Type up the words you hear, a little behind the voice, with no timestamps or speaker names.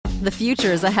The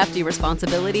future is a hefty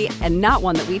responsibility and not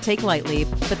one that we take lightly.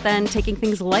 But then taking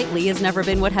things lightly has never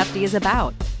been what Hefty is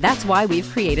about. That's why we've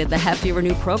created the Hefty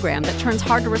Renew program that turns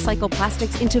hard-to-recycle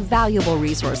plastics into valuable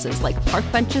resources like park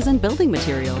benches and building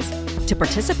materials. To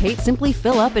participate, simply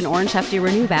fill up an orange Hefty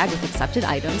Renew bag with accepted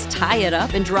items, tie it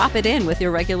up, and drop it in with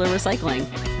your regular recycling.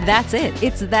 That's it.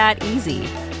 It's that easy.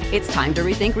 It's time to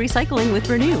rethink recycling with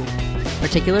Renew.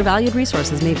 Particular valued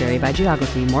resources may vary by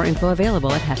geography. More info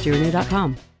available at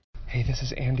heftyrenew.com. Hey, this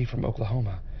is Andy from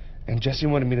Oklahoma. And Jesse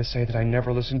wanted me to say that I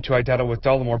never listened to I Doubt It with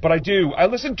Dollamore, but I do. I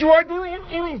listen to I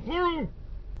Do.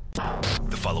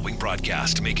 The following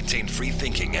broadcast may contain free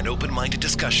thinking and open-minded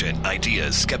discussion,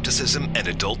 ideas, skepticism, and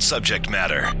adult subject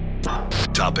matter.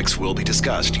 Topics will be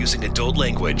discussed using adult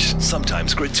language,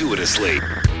 sometimes gratuitously.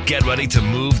 Get ready to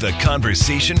move the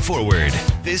conversation forward.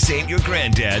 This ain't your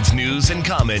granddad's news and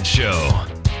comment show.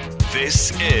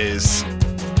 This is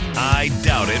I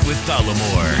Doubt It with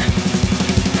Dollamore.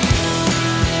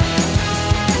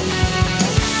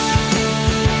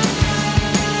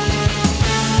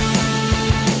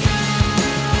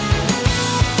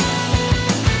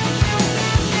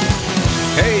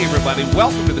 Hey everybody,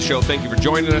 welcome to the show. Thank you for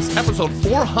joining us. Episode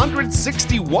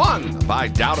 461 of I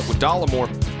Doubt It with Dollamore.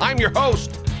 I'm your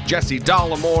host, Jesse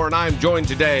Dollamore, and I'm joined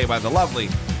today by the lovely,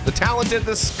 the talented,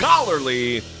 the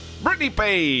scholarly Brittany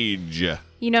Page.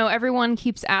 You know, everyone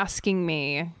keeps asking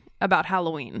me about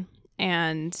Halloween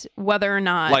and whether or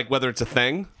not... Like whether it's a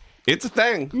thing? It's a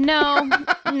thing. No,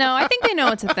 I think they know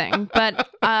it's a thing. But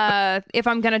if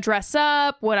I'm going to dress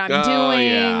up, what I'm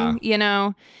doing, you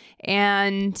know...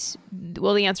 And,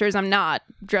 well, the answer is I'm not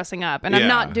dressing up. And I'm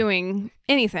not doing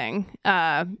anything.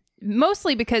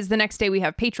 Mostly because the next day we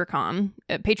have PatreCon.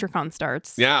 PatreCon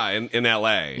starts. Yeah, in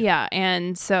L.A. Yeah,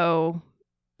 and so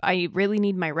I really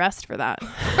need my rest for that.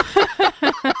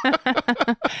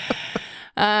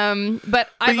 But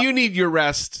you need your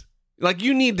rest. Like,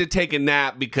 you need to take a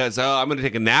nap because, I'm going to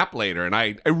take a nap later, and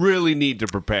I really need to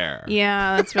prepare.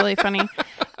 Yeah, that's really funny.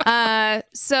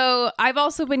 So I've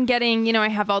also been getting, you know, I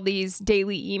have all these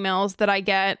daily emails that I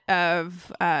get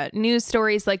of news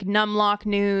stories like Numlock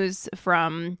News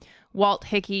from Walt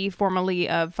Hickey, formerly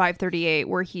of 538,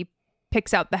 where he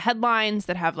picks out the headlines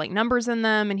that have like numbers in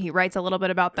them and he writes a little bit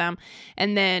about them.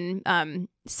 And then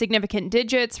Significant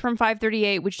Digits from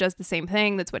 538, which does the same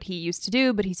thing. That's what he used to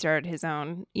do, but he started his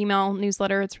own email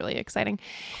newsletter. It's really exciting.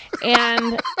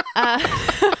 And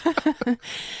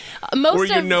were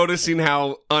you noticing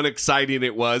how unexciting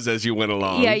it was as you went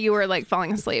along? Yeah, you were like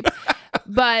falling asleep.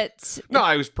 But no,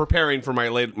 I was preparing for my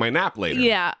nap later.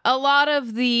 Yeah, a lot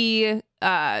of the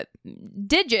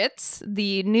digits,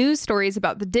 the news stories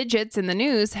about the digits in the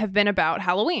news have been about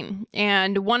Halloween.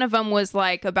 And one of them was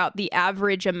like about the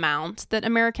average amount that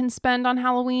Americans spend on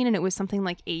Halloween. And it was something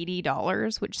like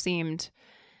 $80, which seemed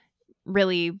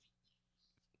really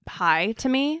high to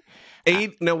me.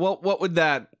 Now, what would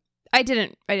that... I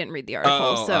didn't read the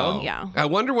article, yeah. I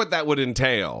wonder what that would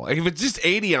entail. Like, if it's just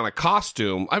 80 on a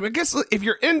costume, I guess if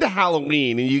you're into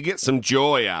Halloween and you get some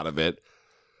joy out of it,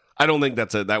 I don't think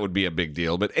that would be a big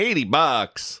deal. But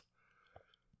 $80,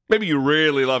 maybe you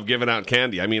really love giving out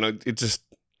candy. I mean, it's just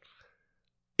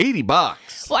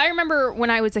 $80. Well, I remember when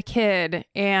I was a kid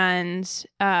and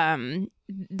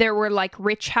there were like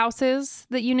rich houses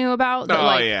that you knew about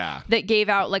that, that gave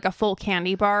out like a full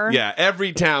candy bar. Yeah,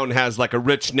 every town has like a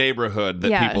rich neighborhood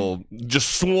that people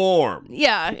just swarm.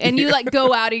 Yeah, and you like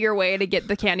go out of your way to get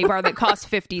the candy bar that costs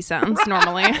 50 cents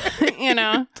normally, you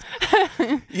know.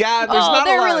 Yeah,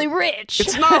 they're really rich.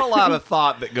 It's not a lot of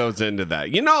thought that goes into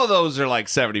that. You know, those are like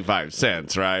 75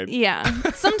 cents, right? Yeah,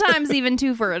 sometimes even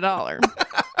 2 for $1.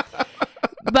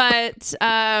 But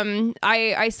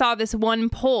I saw this one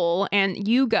poll, and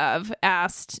YouGov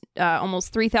asked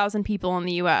almost 3,000 people in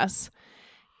the U.S.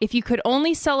 if you could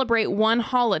only celebrate one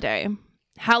holiday,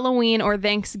 Halloween or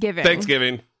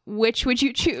Thanksgiving, which would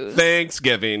you choose?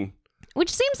 Thanksgiving.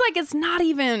 Which seems like it's not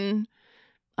even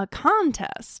a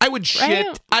contest. I would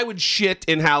shit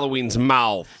in Halloween's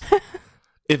mouth.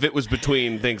 If it was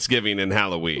between Thanksgiving and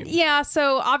Halloween. Yeah,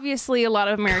 so obviously a lot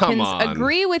of Americans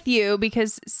agree with you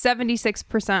because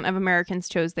 76% of Americans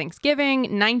chose Thanksgiving,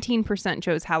 19%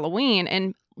 chose Halloween,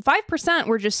 and 5%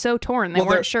 were just so torn they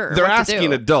weren't sure. They're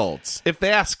asking adults. If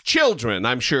they ask children,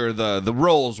 I'm sure the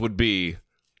roles would be...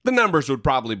 The numbers would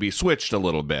probably be switched a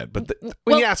little bit, but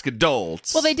when you ask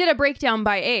adults... Well, they did a breakdown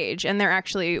by age, and there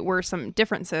actually were some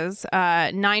differences.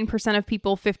 9% of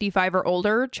people 55 or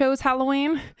older chose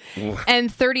Halloween, and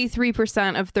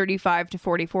 33% of 35 to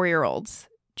 44-year-olds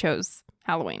chose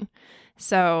Halloween.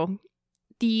 So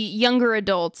the younger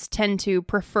adults tend to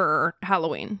prefer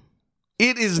Halloween.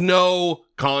 It is no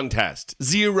contest.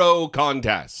 Zero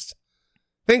contest.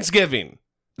 Thanksgiving,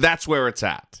 that's where it's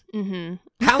at. Mm-hmm.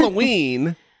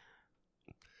 Halloween,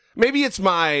 maybe it's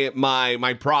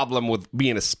my problem with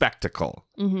being a spectacle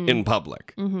in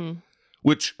public. Mm-hmm.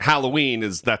 Which Halloween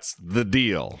that's the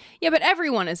deal. Yeah, but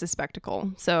everyone is a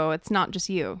spectacle, so it's not just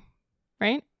you,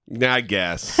 right? Yeah, I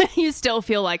guess. You still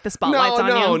feel like the spotlight's on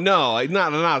you? No,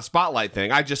 not a spotlight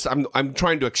thing. I'm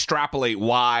trying to extrapolate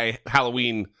why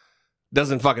Halloween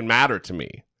doesn't fucking matter to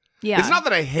me. Yeah. It's not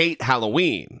that I hate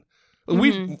Halloween.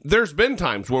 There's been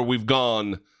times where we've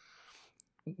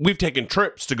taken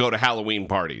trips to go to Halloween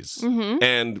parties,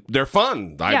 and they're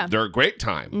fun. They're a great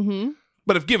time.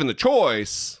 But if given the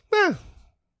choice, Wow.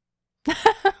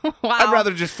 I'd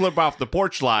rather just flip off the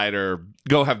porch light or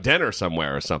go have dinner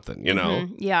somewhere or something, you know?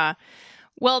 Yeah.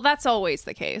 Well, that's always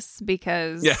the case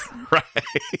because right.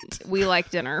 we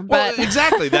like dinner. Well, But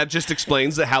exactly. That just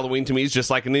explains that Halloween to me is just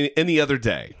like any other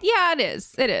day. yeah, it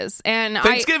is. It is. And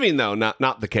Thanksgiving, though,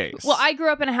 not the case. Well, I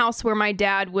grew up in a house where my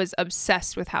dad was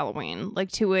obsessed with Halloween,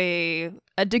 like to a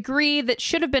degree that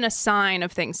should have been a sign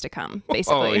of things to come,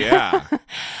 basically. Oh,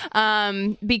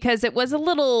 yeah. Because it was a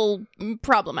little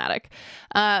problematic.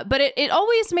 But it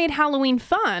always made Halloween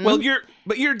fun. Well,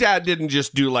 your dad didn't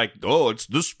just do like, oh, it's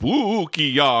the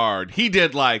spooky yard. He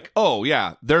did like, oh,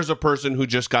 yeah, there's a person who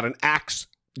just got an axe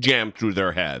jammed through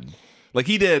their head. Like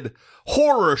he did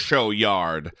horror show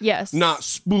yard. Yes. Not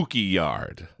spooky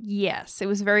yard. Yes, it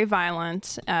was very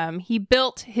violent. He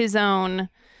built his own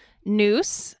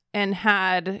noose and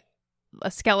had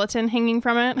a skeleton hanging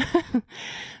from it,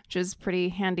 which is pretty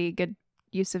handy, good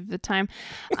use of the time.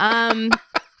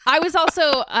 I was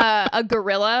also a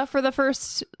gorilla for the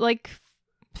first,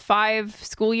 5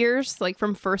 school years,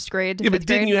 from first grade to 5th but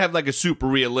didn't grade. you have like a super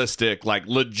realistic,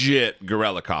 legit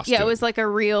gorilla costume? Yeah, it was like a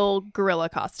real gorilla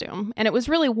costume. And it was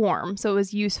really warm, so it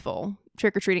was useful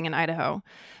trick-or-treating in Idaho.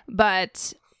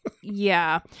 But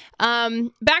yeah.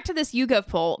 Back to this YouGov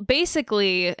poll.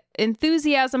 Basically,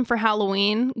 enthusiasm for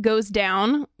Halloween goes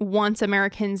down once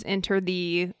Americans enter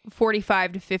the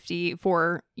 45 to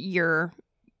 54 year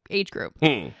age group.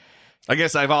 I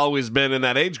guess I've always been in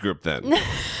that age group then.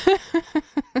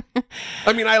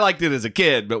 I mean, I liked it as a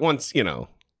kid, but once,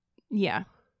 Yeah.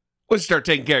 once you start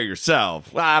taking care of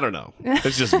yourself, I don't know.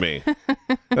 It's just me.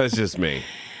 That's just me.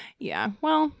 Yeah.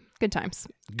 Well, good times.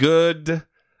 Good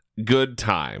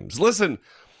times. Listen,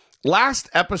 last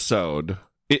episode,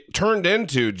 it turned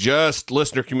into just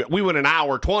listener communication. We went an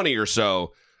hour 20 or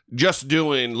so just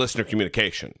doing listener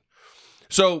communication.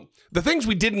 So the things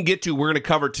we didn't get to, we're going to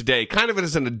cover today, kind of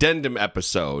as an addendum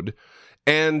episode,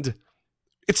 and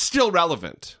it's still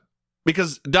relevant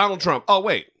because Donald Trump, oh,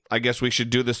 wait, I guess we should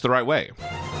do this the right way.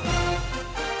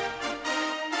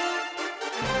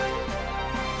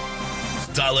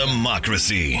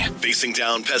 Democracy, facing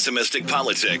down pessimistic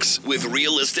politics with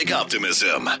realistic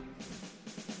optimism.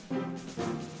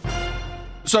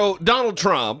 So Donald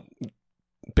Trump,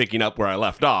 picking up where I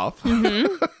left off,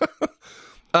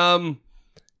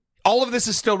 all of this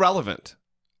is still relevant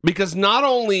because not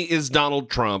only is Donald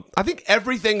Trump, I think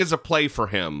everything is a play for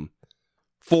him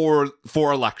for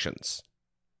elections.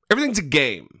 Everything's a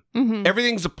game.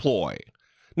 Everything's a ploy.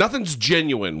 Nothing's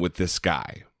genuine with this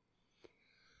guy.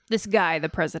 This guy, the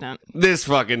president. This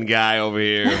fucking guy over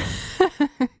here.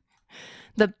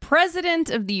 The president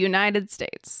of the United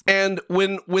States. And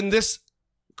when this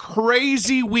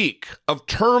crazy week of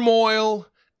turmoil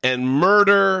and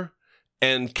murder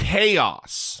and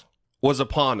chaos was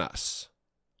upon us,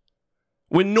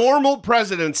 when normal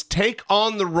presidents take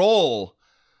on the role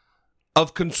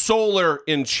of consoler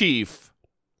in chief,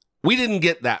 we didn't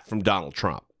get that from Donald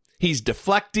Trump. He's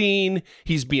deflecting.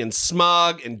 He's being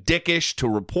smug and dickish to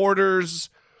reporters.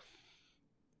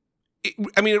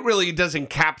 It really does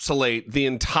encapsulate the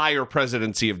entire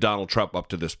presidency of Donald Trump up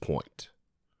to this point.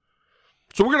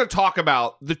 So we're going to talk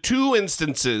about the 2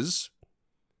 instances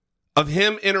of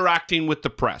him interacting with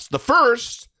the press. The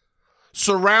first,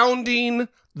 surrounding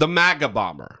the MAGA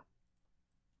bomber.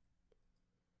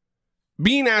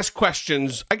 Being asked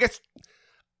questions, I guess,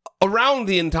 around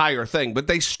the entire thing. But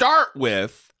they start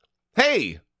with,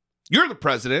 hey, you're the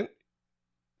president.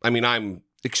 I mean, I'm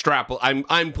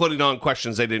putting on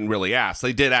questions they didn't really ask.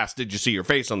 They did ask, did you see your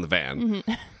face on the van?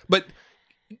 But,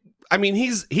 I mean,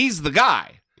 he's the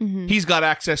guy. He's got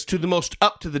access to the most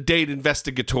up-to-the-date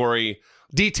investigatory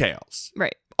details.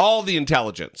 Right. All the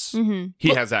intelligence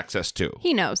he has access to.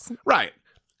 He knows. Right.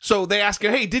 So they ask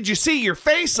him, hey, did you see your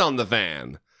face on the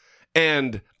van?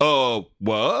 And,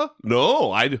 what?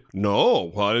 No,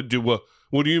 no.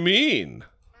 What do you mean?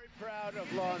 Proud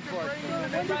of law enforcement.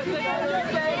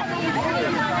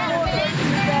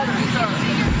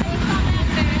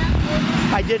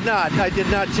 I did not. I did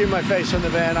not see my face on the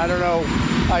van. I don't know.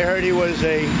 I heard he was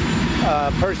a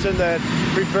person that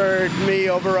preferred me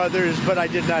over others, but I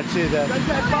did not see that. Does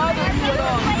that bother you at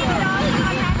all?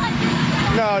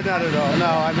 No, not at all. No,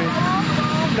 I mean,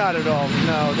 not at all.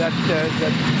 No, that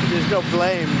there's no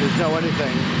blame. There's no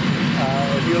anything.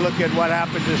 If you look at what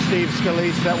happened to Steve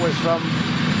Scalise, that was from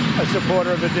a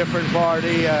supporter of a different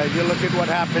party. You look at what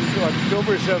happened on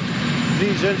numerous of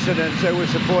these incidents, they were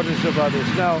supporters of others.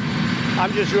 No,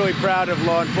 I'm just really proud of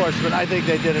law enforcement. I think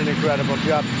they did an incredible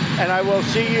job. And I will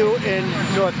see you in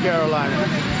North Carolina.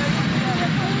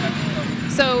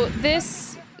 So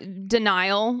this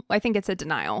denial, I think it's a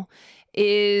denial,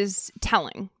 is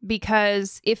telling,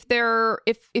 because if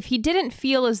he didn't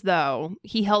feel as though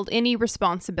he held any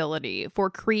responsibility for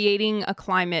creating a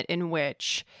climate in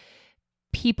which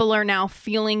people are now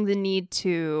feeling the need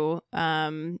to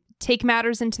take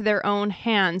matters into their own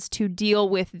hands to deal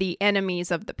with the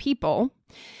enemies of the people,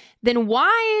 then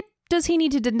why does he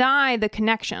need to deny the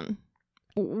connection?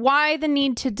 Why the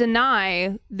need to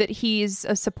deny that he's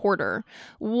a supporter?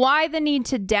 Why the need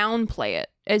to downplay it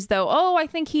as though, oh, I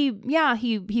think he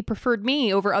preferred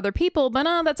me over other people, but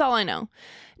that's all I know.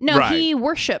 No, Right. He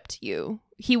worshipped you.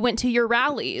 He went to your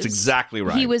rallies. That's exactly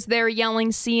right. He was there yelling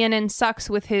CNN sucks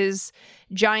with his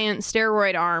giant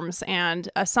steroid arms and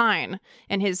a sign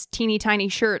and his teeny tiny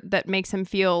shirt that makes him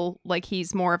feel like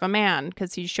he's more of a man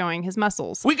because he's showing his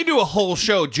muscles. We could do a whole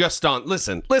show just on,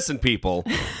 listen, people.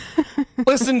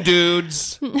 Listen,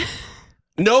 dudes.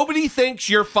 Nobody thinks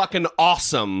you're fucking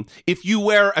awesome if you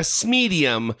wear a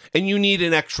smedium and you need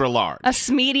an extra large. A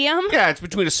smedium? Yeah, it's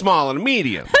between a small and a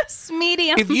medium.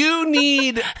 Smedium. If you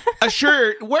need a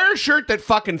shirt, wear a shirt that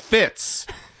fucking fits.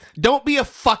 Don't be a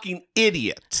fucking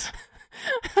idiot.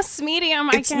 A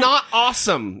smedium. It's not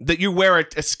awesome that you wear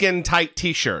a skin-tight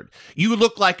t-shirt. You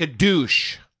look like a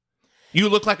douche. You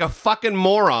look like a fucking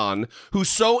moron who's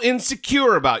so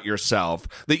insecure about yourself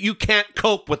that you can't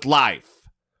cope with life.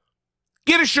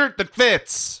 Get a shirt that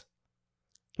fits,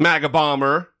 MAGA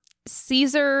bomber.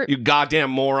 Caesar. You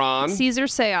goddamn moron. Caesar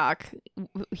Sayoc.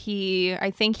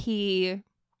 I think he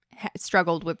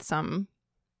struggled with some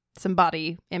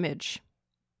body image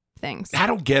things. I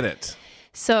don't get it.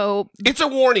 So it's a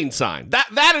warning sign.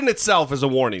 That in itself is a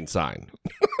warning sign.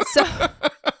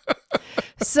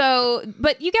 So,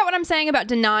 but you get what I'm saying about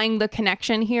denying the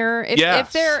connection here.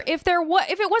 Yes. If it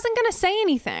wasn't going to say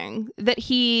anything that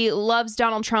he loves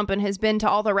Donald Trump and has been to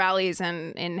all the rallies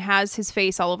and has his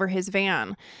face all over his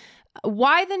van,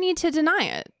 why the need to deny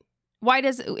it?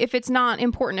 If it's not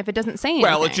important, if it doesn't say anything?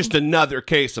 Well, it's just another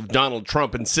case of Donald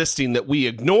Trump insisting that we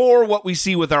ignore what we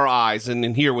see with our eyes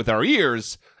and hear with our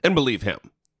ears and believe him.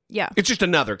 Yeah. It's just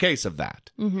another case of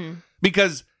that. Mm-hmm.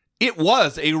 Because it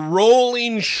was a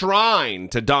rolling shrine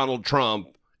to Donald Trump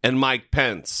and Mike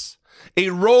Pence.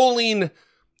 A rolling,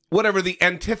 whatever the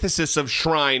antithesis of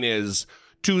shrine is,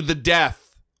 to the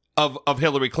death of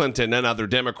Hillary Clinton and other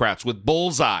Democrats with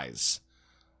bullseyes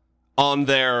on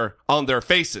their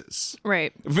faces.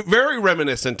 Right. Very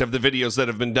reminiscent of the videos that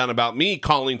have been done about me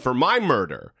calling for my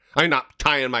murder. I'm not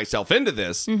tying myself into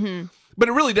this, mm-hmm. but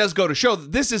it really does go to show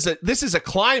that this is a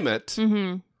climate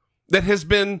mm-hmm. that has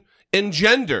been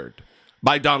engendered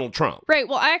by Donald Trump. Right.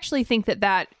 Well, I actually think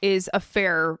that is a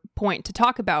fair point to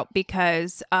talk about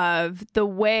because of the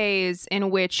ways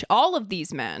in which all of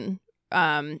these men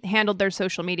handled their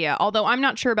social media. Although I'm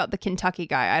not sure about the Kentucky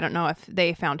guy. I don't know if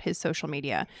they found his social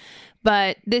media.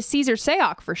 But this Caesar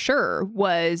Sayoc for sure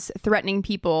was threatening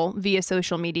people via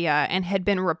social media and had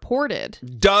been reported.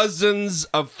 Dozens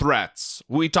of threats.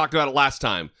 We talked about it last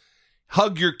time.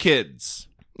 Hug your kids.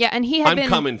 Yeah, and he had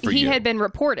been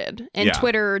reported, and Yeah.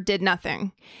 Twitter did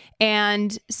nothing.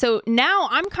 And so now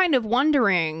I'm kind of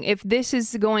wondering if this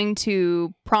is going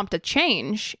to prompt a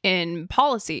change in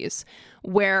policies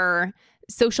where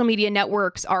social media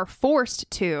networks are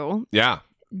forced to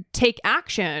take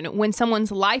action when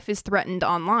someone's life is threatened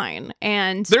online.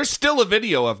 And there's still a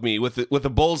video of me with a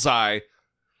bullseye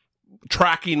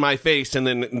tracking my face and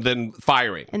then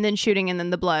firing. and then shooting, and then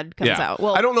the blood comes out.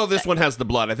 Well, I don't know if this one has the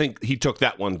blood. I think he took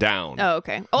that one down. Oh,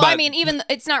 okay. Well, I mean, even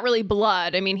it's not really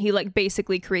blood. I mean, he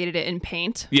basically created it in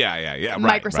Paint. Yeah.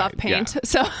 Right, Microsoft Paint. yeah.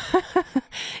 So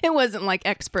it wasn't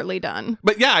expertly done.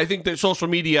 But yeah, I think that social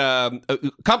media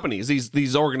companies,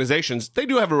 these organizations, they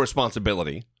do have a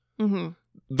responsibility. Mm-hmm.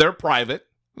 They're private.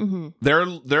 Mm-hmm.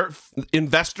 They're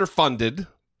investor funded.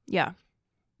 Yeah.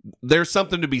 There's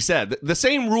something to be said. The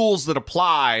same rules that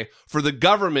apply for the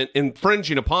government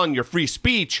infringing upon your free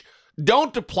speech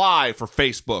don't apply for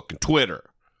Facebook and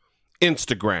Twitter,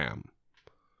 Instagram,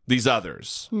 these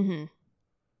others. Mm-hmm.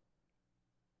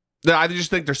 I just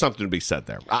think there's something to be said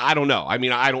there. I don't know. I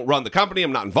mean, I don't run the company.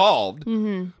 I'm not involved.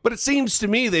 But it seems to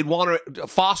me they'd want to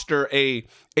foster a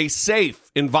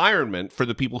safe environment for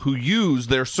the people who use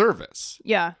their service.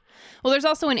 Yeah. Well, there's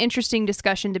also an interesting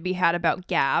discussion to be had about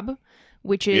Gab,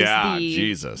 which is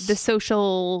the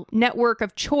social network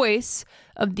of choice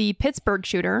of the Pittsburgh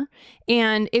shooter.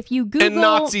 And if you Google... And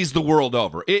Nazis the world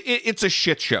over. It's a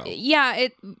shit show. Yeah,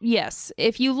 yes.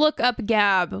 If you look up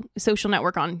Gab social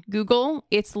network on Google,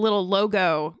 its little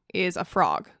logo is a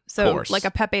frog. So like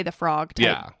a Pepe the Frog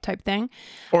type thing.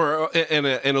 Or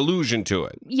an allusion to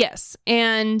it. Yes.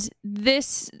 And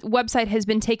this website has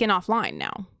been taken offline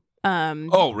now.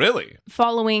 Oh, really?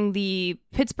 Following the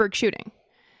Pittsburgh shooting.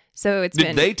 So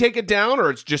Did they take it down,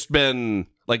 or it's just been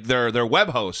like their web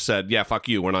host said, yeah, fuck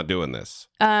you, we're not doing this?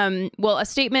 Well, a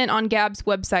statement on Gab's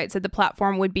website said the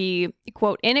platform would be,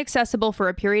 quote, inaccessible for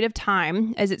a period of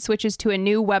time as it switches to a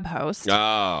new web host.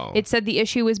 Oh. It said the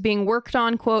issue was being worked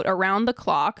on, quote, around the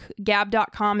clock.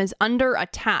 Gab.com is under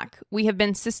attack. We have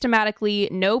been systematically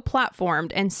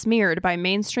no-platformed and smeared by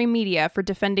mainstream media for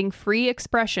defending free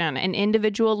expression and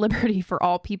individual liberty for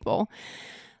all people.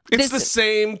 It's the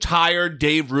same tired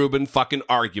Dave Rubin fucking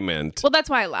argument. Well, that's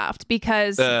why I laughed,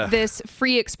 because this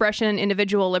free expression,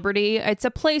 individual liberty, it's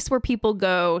a place where people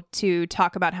go to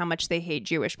talk about how much they hate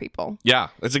Jewish people. Yeah,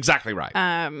 that's exactly right.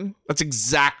 That's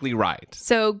exactly right.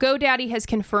 So GoDaddy has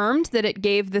confirmed that it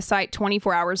gave the site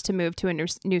 24 hours to move to a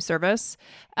new service,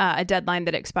 a deadline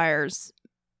that expires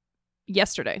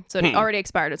yesterday. So it already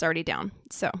expired. It's already down.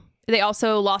 So they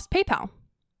also lost PayPal.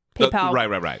 PayPal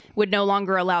right. would no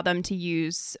longer allow them to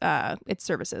use its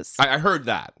services. I heard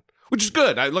that, which is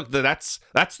good. That's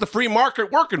the free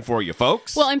market working for you,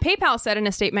 folks. Well, and PayPal said in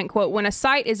a statement, quote, when a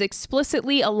site is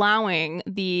explicitly allowing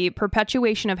the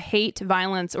perpetuation of hate,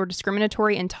 violence, or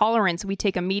discriminatory intolerance, we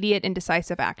take immediate and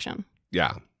decisive action.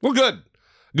 Yeah. Well,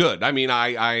 good. I mean, I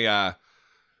a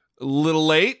little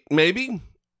late, maybe,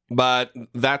 but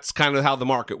that's kind of how the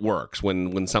market works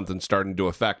when something's starting to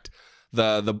affect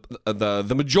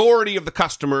the majority of the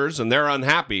customers and they're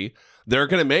unhappy. They're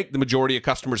going to make the majority of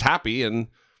customers happy and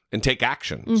take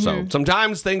action. So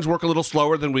sometimes things work a little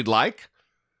slower than we'd like.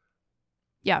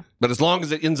 Yeah. But as long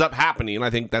as it ends up happening, I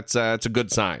think it's a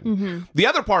good sign. The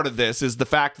other part of this is the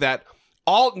fact that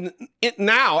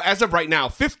as of right now,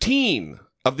 15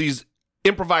 of these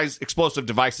improvised explosive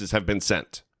devices have been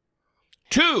sent.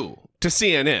 2 to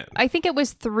CNN. I think it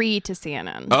was 3 to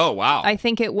CNN. Oh, wow. I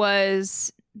think it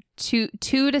was two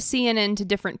to CNN to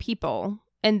different people,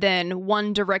 and then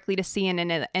 1 directly to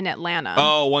CNN in Atlanta.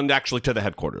 Oh, 1 actually to the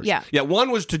headquarters. Yeah.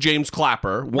 1 was to James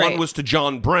Clapper. 1 was to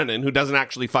John Brennan, who doesn't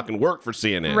actually fucking work for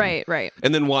CNN. Right.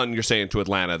 And then 1, you're saying, to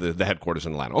Atlanta, the headquarters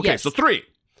in Atlanta. Okay, yes. So 3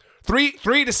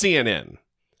 to CNN,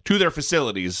 to their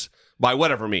facilities by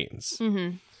whatever means.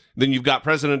 Then you've got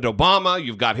President Obama.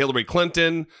 You've got Hillary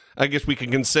Clinton. I guess we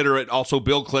can consider it also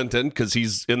Bill Clinton because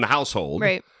he's in the household.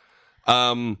 Right.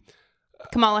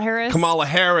 Kamala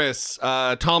Harris,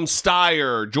 Tom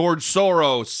Steyer, George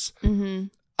Soros.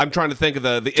 I'm trying to think of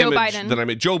the image Biden. that I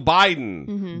made. Joe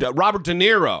Biden, Robert De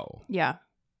Niro. Yeah.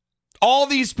 All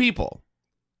these people.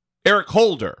 Eric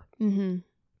Holder.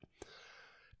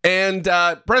 And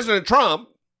President Trump,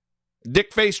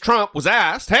 Dick-Face Trump, was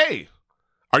asked, hey,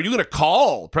 are you going to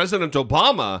call President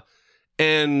Obama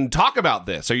and talk about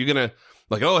this? Are you going to,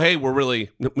 like, oh, hey, we're really,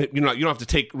 you don't have to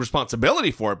take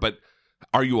responsibility for it, but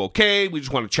are you okay? We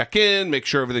just want to check in, make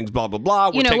sure everything's blah, blah,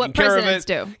 blah. We're taking what care of presidents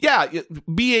it. do. Yeah,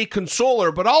 be a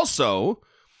consoler, but also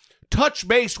touch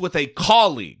base with a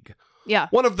colleague. Yeah.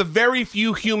 One of the very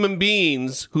few human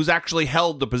beings who's actually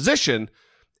held the position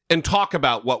and talk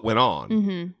about what went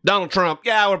on. Donald Trump,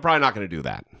 we're probably not going to do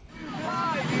that.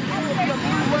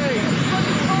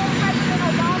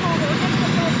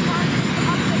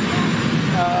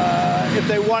 If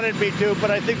they wanted me to,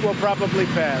 but I think we'll probably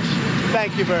pass.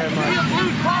 Thank you very much.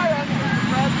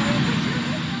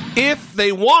 If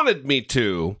they wanted me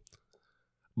to,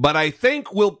 but I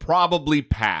think we'll probably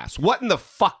pass. What in the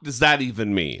fuck does that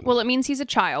even mean? Well, it means he's a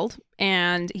child,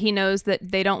 and he knows that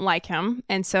they don't like him,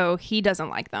 and so he doesn't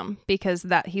like them because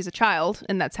he's a child,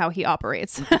 and that's how he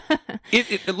operates.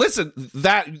 Listen,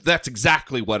 that's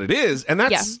exactly what it is, and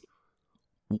that's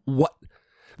what...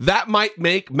 That might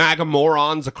make MAGA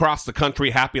morons across the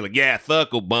country happy. Like, yeah, fuck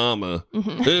Obama.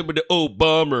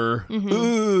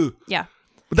 Obama. Yeah.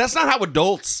 But that's not how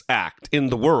adults act in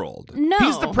the world. No.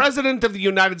 He's the president of the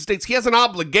United States. He has an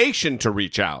obligation to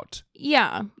reach out.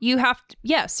 Yeah. You have to,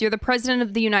 yes, you're the president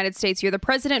of the United States. You're the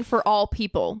president for all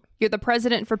people. You're the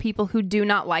president for people who do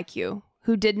not like you,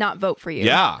 who did not vote for you,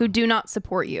 who do not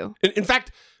support you. In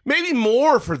fact, maybe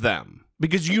more for them.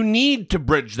 because you need to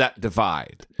bridge that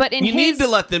divide. But you need to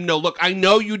let them know, look, I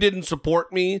know you didn't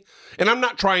support me, and I'm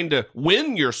not trying to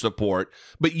win your support,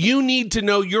 but you need to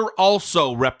know you're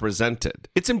also represented.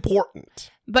 It's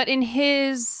important. But in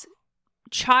his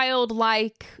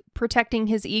childlike, protecting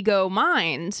his ego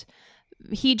mind,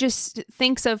 he just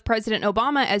thinks of President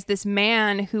Obama as this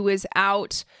man who is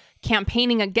out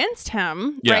campaigning against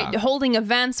him, right? Holding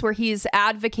events where he's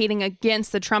advocating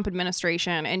against the Trump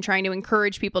administration and trying to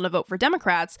encourage people to vote for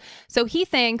Democrats. So he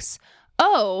thinks,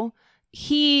 oh,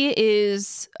 he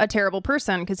is a terrible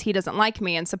person because he doesn't like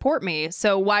me and support me.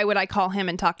 So why would I call him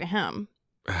and talk to him?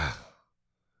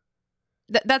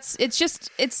 It's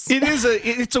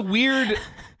a weird.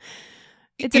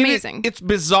 It's amazing. It's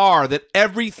bizarre that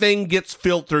everything gets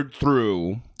filtered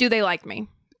through. Do they like me?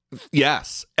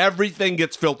 Yes. Everything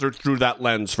gets filtered through that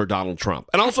lens for Donald Trump.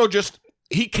 And also just,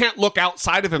 he can't look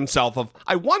outside of himself of,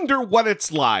 I wonder what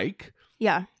it's like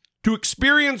to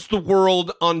experience the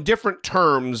world on different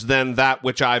terms than that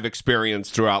which I've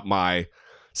experienced throughout my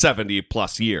 70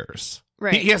 plus years.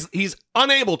 Right. He's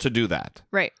unable to do that.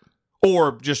 Right.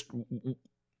 Or just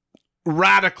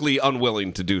radically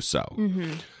unwilling to do so.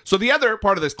 Mm-hmm. So the other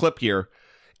part of this clip here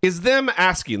is them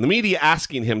asking, the media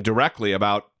asking him directly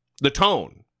about the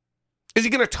tone. Is he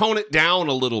going to tone it down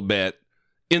a little bit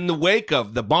in the wake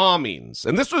of the bombings?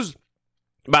 And this was,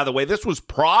 by the way, this was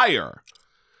prior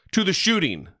to the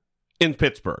shooting in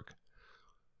Pittsburgh.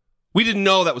 We didn't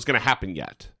know that was going to happen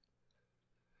yet.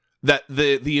 That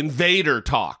the invader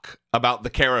talk about the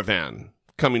caravan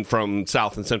coming from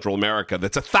South and Central America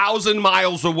that's 1,000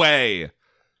 miles away.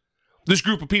 This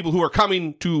group of people who are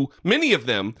coming to, many of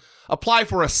them, apply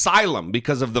for asylum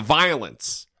because of the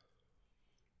violence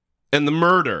and the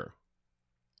murder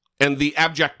and the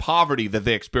abject poverty that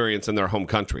they experience in their home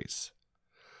countries.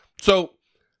 So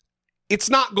it's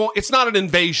not an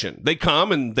invasion. They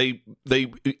come and they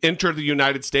enter the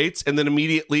United States and then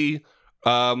immediately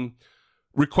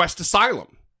request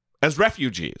asylum as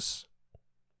refugees.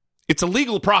 It's a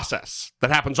legal process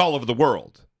that happens all over the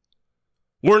world.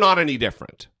 We're not any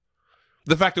different.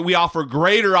 The fact that we offer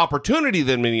greater opportunity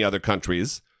than many other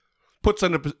countries puts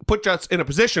us in a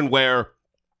position where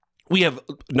we have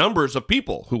numbers of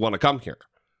people who want to come here.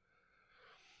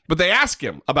 But they ask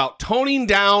him about toning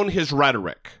down his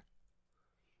rhetoric.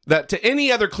 That to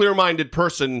any other clear-minded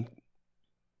person,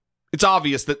 it's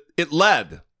obvious that it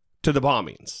led to the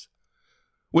bombings.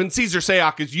 When Cesar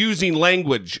Sayoc is using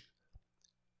language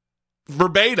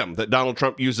verbatim that Donald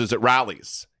Trump uses at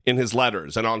rallies, in his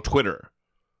letters, and on Twitter,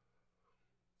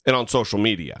 and on social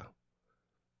media.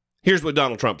 Here's what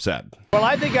Donald Trump said. Well,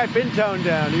 I think I've been toned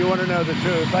down. You want to know the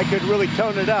truth. I could really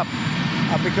tone it up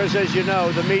because, as you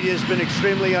know, the media has been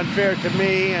extremely unfair to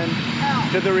me and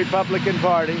to the Republican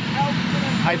Party.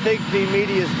 I think the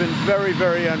media has been very,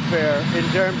 very unfair in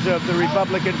terms of the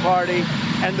Republican Party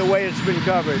and the way it's been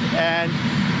covered. And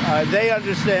they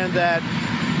understand that.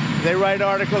 They write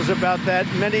articles about that.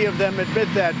 Many of them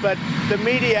admit that. But the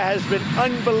media has been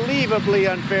unbelievably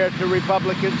unfair to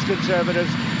Republicans,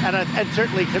 conservatives, and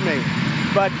certainly to me.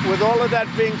 But with all of that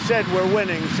being said, we're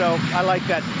winning. So I like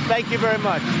that. Thank you very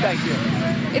much. Thank you.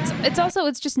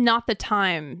 It's just not the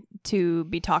time to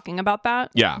be talking about that.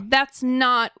 Yeah. That's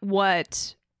not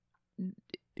what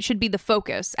should be the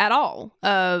focus at all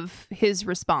of his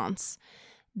response.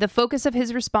 The focus of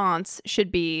his response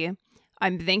should be,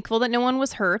 I'm thankful that no one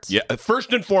was hurt. Yeah,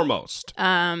 first and foremost.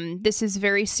 This is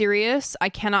very serious. I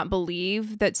cannot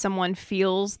believe that someone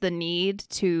feels the need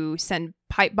to send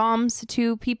pipe bombs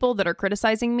to people that are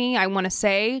criticizing me. I want to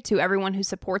say to everyone who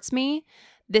supports me,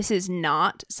 this is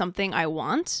not something I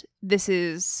want. This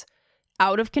is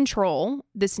out of control.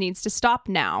 This needs to stop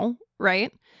now,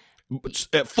 right?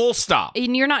 Full stop.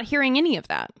 And you're not hearing any of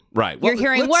that. Right. You're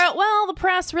hearing, well, the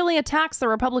press really attacks the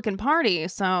Republican Party,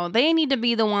 so they need to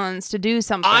be the ones to do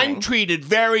something. I'm treated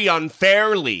very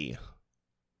unfairly.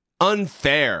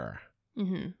 Unfair.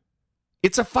 Mm-hmm.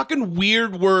 It's a fucking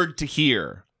weird word to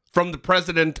hear from the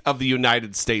President of the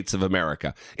United States of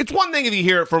America. It's one thing if you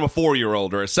hear it from a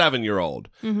 4-year-old or a 7-year-old.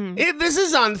 Mm-hmm. This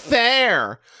is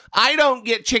unfair. I don't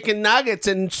get chicken nuggets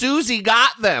and Susie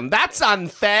got them. That's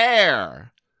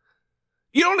unfair.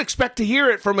 You don't expect to hear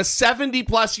it from a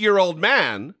 70-plus-year-old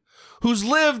man who's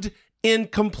lived in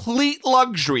complete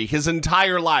luxury his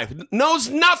entire life, knows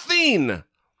nothing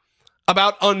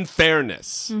about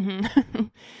unfairness. Mm-hmm.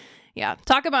 Yeah,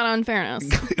 talk about unfairness.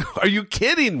 Are you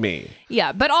kidding me?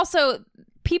 Yeah, but also,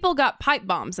 people got pipe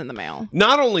bombs in the mail.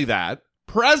 Not only that,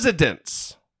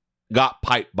 presidents got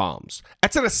pipe bombs.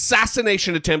 That's an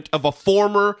assassination attempt of a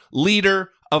former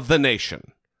leader of the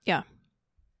nation. Yeah.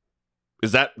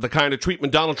 Is that the kind of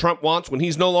treatment Donald Trump wants when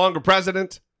he's no longer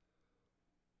president?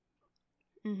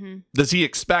 Mm-hmm. Does he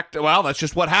expect, well, that's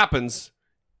just what happens.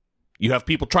 You have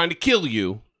people trying to kill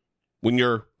you when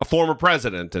you're a former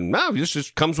president, and this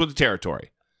just comes with the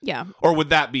territory. Yeah. Or would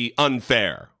that be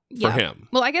unfair for him?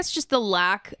 Well, I guess just the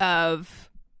lack of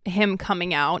him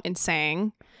coming out and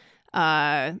saying,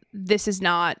 this is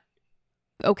not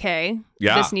okay.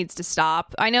 Yeah. This needs to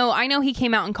stop. I know he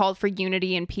came out and called for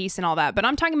unity and peace and all that, but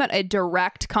I'm talking about a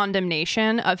direct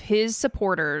condemnation of his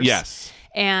supporters. Yes.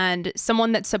 And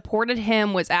someone that supported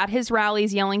him was at his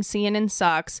rallies yelling CNN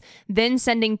sucks, then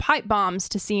sending pipe bombs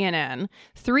to CNN.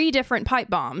 3 different pipe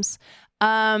bombs.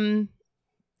 Can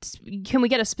we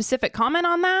get a specific comment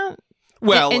on that?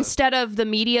 Well, instead of the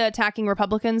media attacking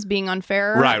Republicans being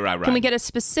unfair. Right. Can we get a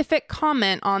specific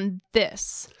comment on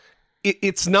this?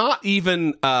 It's not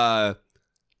even for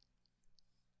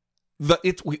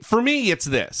me, it's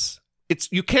this.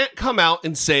 You can't come out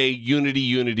and say unity,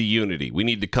 unity, unity. We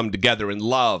need to come together in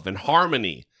love and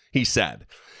harmony, he said.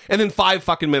 And then 5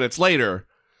 fucking minutes later,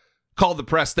 call the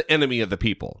press the enemy of the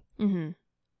people. Mm-hmm.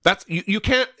 That's you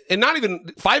can't, and not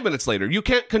even 5 minutes later, you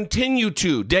can't continue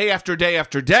to, day after day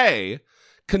after day,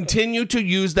 continue to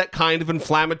use that kind of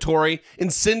inflammatory,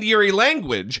 incendiary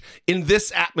language in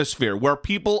this atmosphere where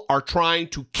people are trying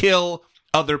to kill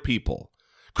other people.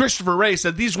 Christopher Wray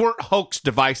said these weren't hoax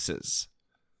devices.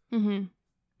 Mm-hmm.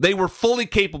 They were fully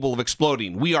capable of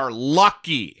exploding. We are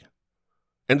lucky,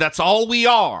 and that's all we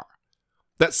are,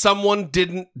 that someone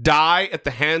didn't die at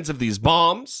the hands of these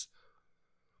bombs.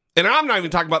 And I'm not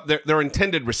even talking about their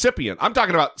intended recipient. I'm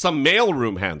talking about some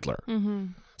mailroom handler. Mm-hmm.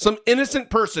 Some innocent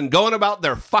person going about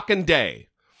their fucking day,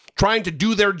 trying to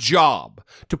do their job,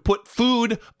 to put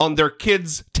food on their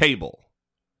kid's table,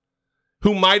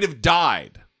 who might have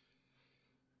died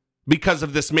because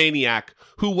of this maniac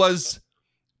who was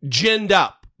ginned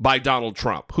up by Donald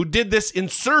Trump, who did this in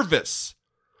service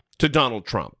to Donald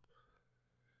Trump.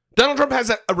 Donald Trump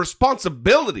has a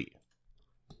responsibility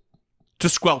to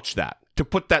squelch that, to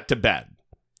put that to bed,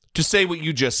 to say what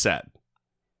you just said.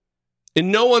 In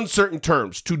no uncertain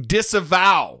terms, to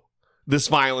disavow this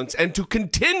violence and to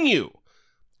continue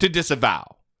to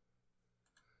disavow.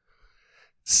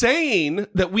 Saying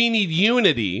that we need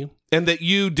unity and that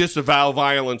you disavow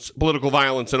violence, political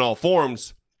violence in all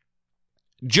forms,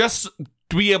 just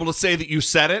to be able to say that you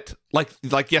said it,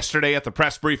 like yesterday at the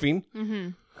press briefing.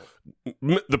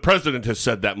 Mm-hmm. The president has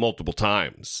said that multiple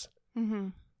times. Mm-hmm.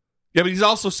 Yeah, but he's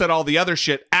also said all the other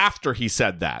shit after he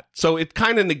said that. So it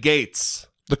kind of negates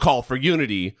the call for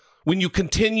unity when you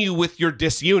continue with your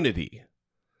disunity.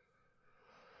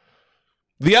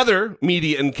 The other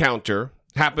media encounter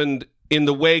happened in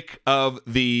the wake of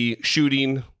the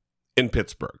shooting in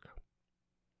Pittsburgh.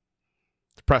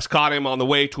 The press caught him on the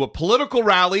way to a political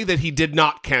rally that he did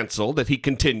not cancel, that he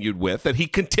continued with, that he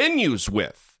continues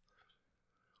with.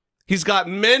 He's got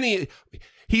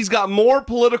more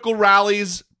political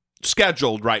rallies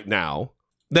scheduled right now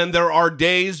than there are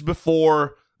days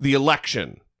before the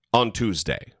election on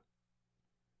Tuesday.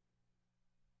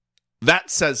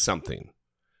 That says something.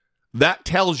 That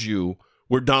tells you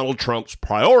where Donald Trump's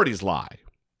priorities lie.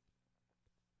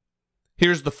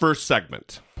 Here's the first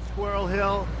segment. Squirrel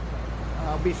Hill.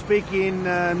 I'll be speaking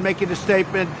and making a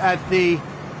statement at the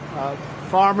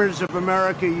Farmers of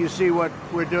America. You see what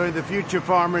we're doing, the Future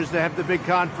Farmers. They have the big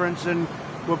conference, and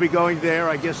we'll be going there.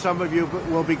 I guess some of you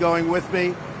will be going with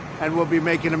me, and we'll be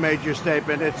making a major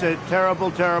statement. It's a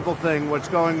terrible, terrible thing, what's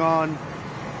going on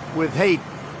with hate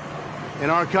in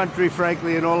our country,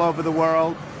 frankly, and all over the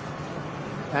world.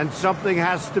 And something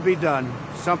has to be done.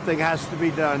 Something has to be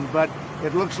done. But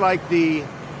it looks like the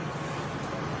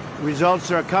results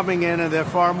are coming in, and they're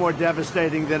far more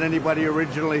devastating than anybody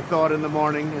originally thought in the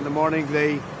morning. In the morning,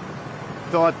 they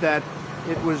thought that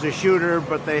it was a shooter,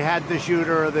 but they had the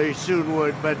shooter, or they soon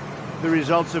would. But the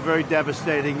results are very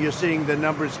devastating. You're seeing the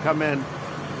numbers come in.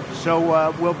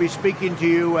 So we'll be speaking to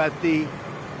you at the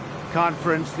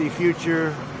conference, the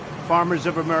Future Farmers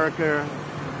of America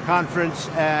conference,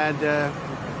 and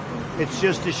it's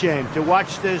just a shame to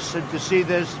watch this and to see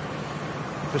this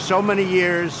for so many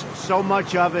years, so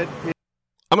much of it.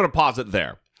 I'm going to pause it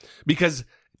there because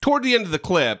toward the end of the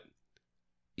clip,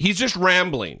 he's just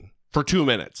rambling for 2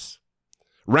 minutes.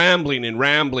 Rambling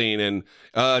and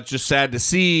it's just sad to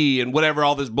see and whatever,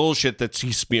 all this bullshit that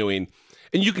he's spewing.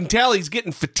 And you can tell he's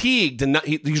getting fatigued and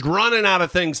he's running out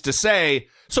of things to say.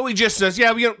 So he just says,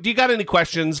 yeah, do you got any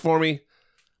questions for me?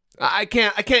 I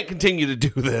can't continue to do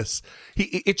this.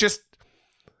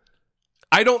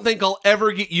 I don't think I'll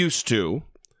ever get used to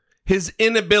his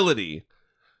inability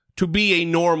to be a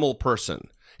normal person,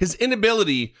 his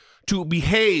inability to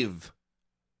behave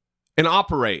and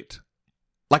operate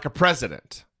like a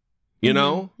president, you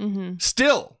know? Mm-hmm.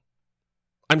 Still,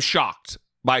 I'm shocked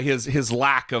by his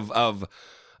lack of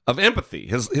empathy,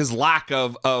 his lack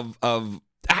of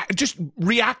just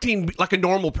reacting like a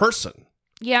normal person.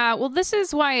 Yeah, well, this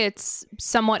is why it's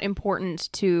somewhat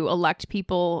important to elect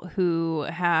people who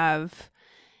have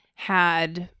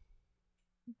had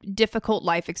difficult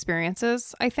life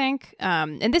experiences, I think.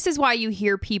 And this is why you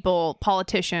hear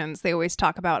politicians, they always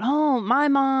talk about, oh, my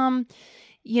mom,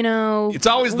 it's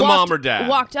always the mom or dad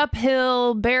walked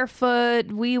uphill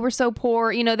barefoot. We were so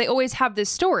poor. They always have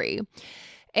this story.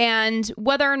 And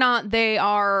whether or not they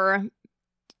are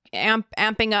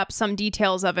amping up some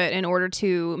details of it in order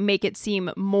to make it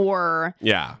seem more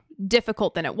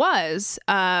difficult than it was,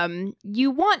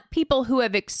 you want people who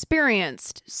have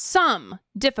experienced some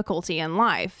difficulty in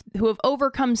life, who have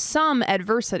overcome some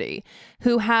adversity,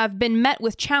 who have been met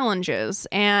with challenges.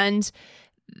 And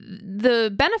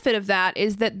the benefit of that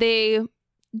is that they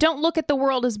don't look at the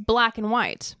world as black and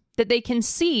white, that they can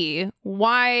see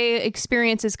why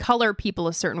experiences color people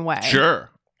a certain way. Sure.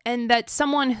 And that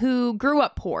someone who grew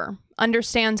up poor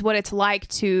understands what it's like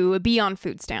to be on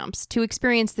food stamps, to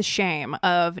experience the shame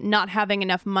of not having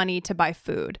enough money to buy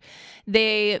food.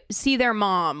 They see their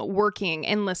mom working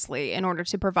endlessly in order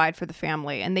to provide for the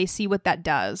family, and they see what that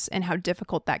does and how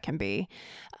difficult that can be.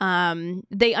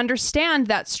 They understand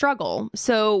that struggle.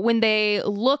 So when they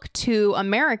look to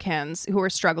Americans who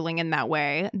are struggling in that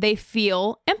way, they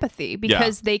feel empathy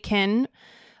because they can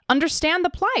understand the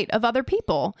plight of other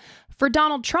people. For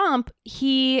Donald Trump,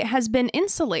 he has been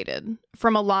insulated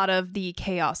from a lot of the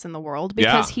chaos in the world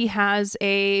because he has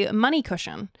a money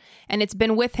cushion, and it's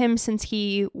been with him since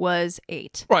he was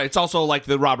 8. Right. It's also like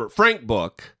the Robert Frank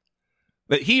book,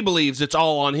 that he believes it's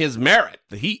all on his merit,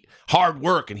 that he hard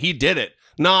work and he did it,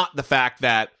 not the fact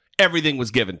that everything was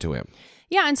given to him.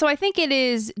 Yeah, and so I think it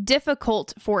is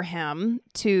difficult for him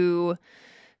to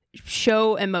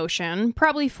show emotion,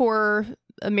 probably for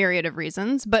a myriad of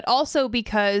reasons, but also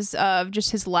because of just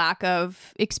his lack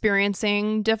of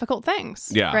experiencing difficult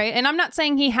things. Yeah. Right. And I'm not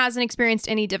saying he hasn't experienced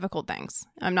any difficult things.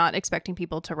 I'm not expecting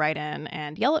people to write in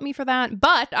and yell at me for that.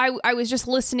 But I was just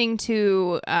listening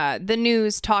to the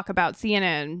news talk about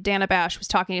CNN. Dana Bash was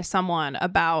talking to someone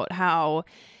about how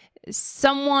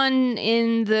someone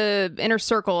in the inner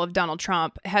circle of Donald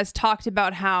Trump has talked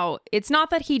about how it's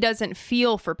not that he doesn't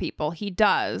feel for people. He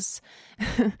does.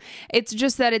 It's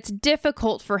just that it's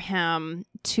difficult for him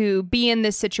to be in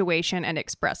this situation and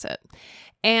express it.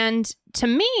 And to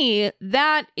me,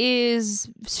 that is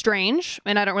strange.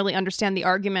 And I don't really understand the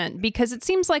argument because it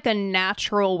seems like a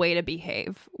natural way to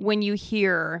behave when you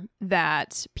hear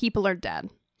that people are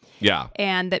dead. Yeah.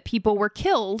 And that people were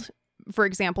killed, for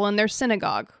example, in their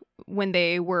synagogue when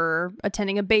they were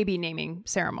attending a baby naming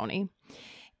ceremony.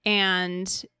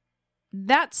 And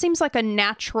that seems like a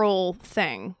natural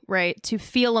thing, right? To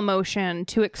feel emotion,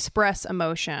 to express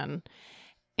emotion,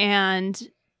 and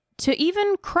to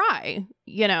even cry,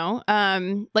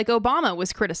 like Obama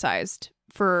was criticized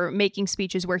for making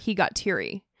speeches where he got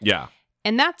teary. Yeah.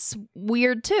 And that's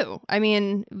weird too. I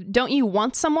mean, don't you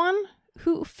want someone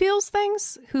who feels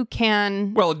things, who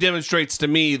can... Well, it demonstrates to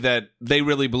me that they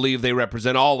really believe they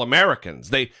represent all Americans.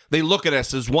 They look at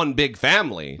us as one big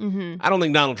family. Mm-hmm. I don't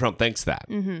think Donald Trump thinks that.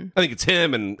 Mm-hmm. I think it's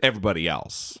him and everybody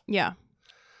else. Yeah.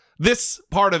 This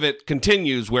part of it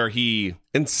continues where he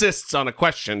insists on a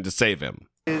question to save him.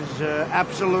 Is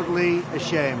absolutely a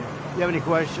shame. Do you have any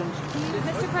questions?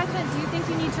 Mr. President, do you think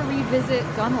you need to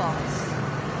revisit gun laws?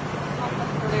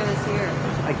 Earlier this year.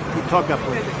 You talk up,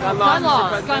 please. Gun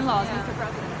laws, Mr.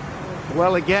 President.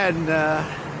 Well, again,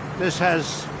 this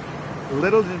has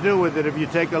little to do with it. If you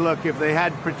take a look, if they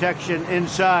had protection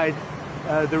inside,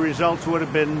 the results would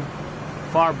have been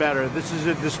far better. This is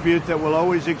a dispute that will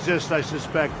always exist, I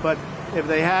suspect. But if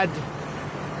they had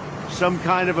some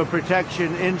kind of a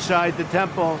protection inside the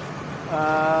temple,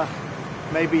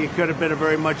 maybe it could have been a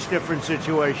very much different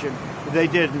situation. They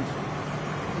didn't.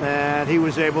 And he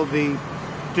was able to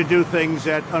do things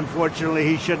that, unfortunately,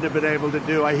 he shouldn't have been able to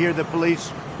do. I hear the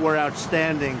police were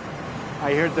outstanding.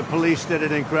 I heard the police did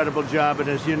an incredible job. And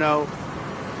as you know,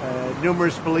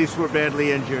 numerous police were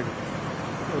badly injured.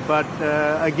 But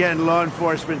again, law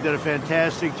enforcement did a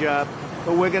fantastic job.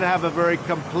 But we're going to have a very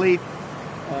complete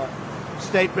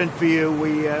statement for you.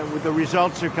 The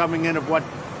results are coming in of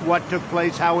what took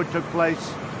place, how it took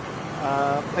place.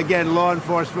 Again, law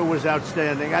enforcement was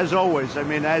outstanding, as always. I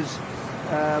mean,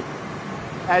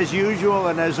 as usual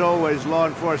and as always, law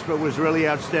enforcement was really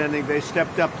outstanding. They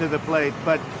stepped up to the plate.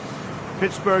 But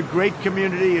Pittsburgh, great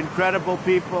community, incredible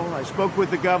people. I spoke with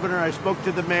the governor. I spoke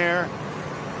to the mayor.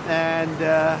 And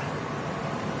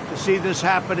to see this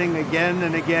happening again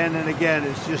and again and again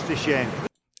is just a shame.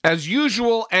 As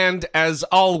usual and as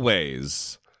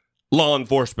always, law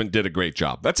enforcement did a great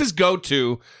job. That's his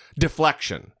go-to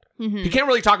deflection. He can't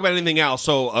really talk about anything else.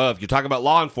 So if you talk about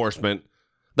law enforcement,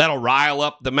 that'll rile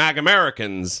up the MAG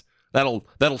Americans.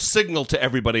 That'll signal to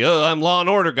everybody, I'm law and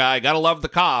order guy, gotta love the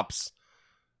cops,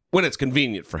 when it's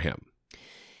convenient for him.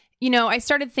 I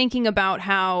started thinking about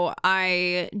how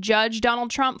I judge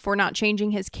Donald Trump for not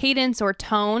changing his cadence or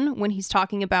tone when he's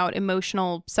talking about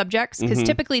emotional subjects. Because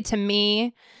typically to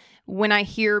me, when I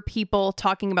hear people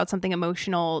talking about something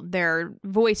emotional, their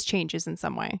voice changes in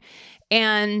some way.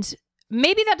 And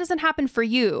maybe that doesn't happen for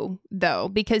you, though,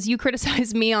 because you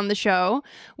criticize me on the show.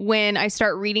 When I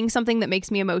start reading something that makes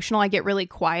me emotional, I get really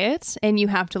quiet and you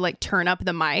have to turn up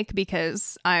the mic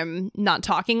because I'm not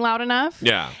talking loud enough.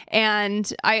 Yeah.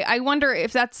 And I wonder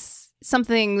if that's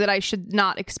something that I should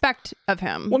not expect of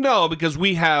him. Well, no, because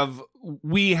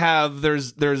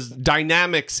there's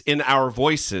dynamics in our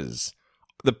voices.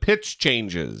 The pitch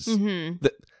changes.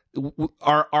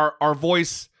 Our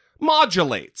voice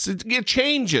modulates. It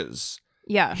changes.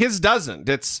 Yeah. His doesn't.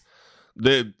 It's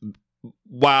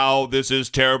wow, this is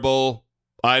terrible.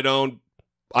 I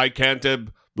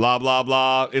can't, blah, blah,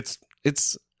 blah. It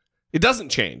doesn't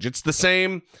change. It's the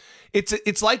same.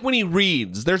 It's like when he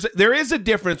reads. There is a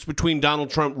difference between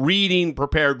Donald Trump reading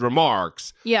prepared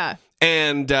remarks. Yeah.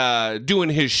 And doing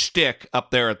his shtick up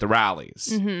there at the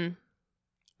rallies.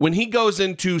 When he goes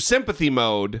into sympathy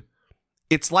mode,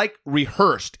 it's like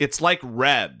rehearsed. It's like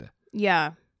read.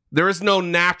 Yeah. There is no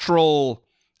natural,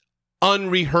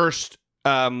 unrehearsed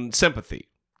sympathy.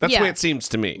 That's the way it seems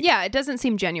to me. Yeah, it doesn't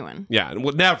seem genuine. Yeah,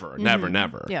 well, never.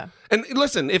 Yeah. And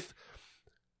listen,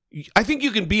 I think you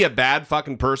can be a bad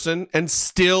fucking person and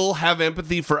still have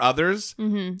empathy for others.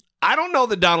 I don't know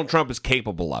that Donald Trump is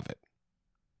capable of it.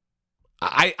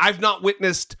 I've not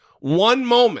witnessed one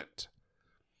moment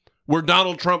where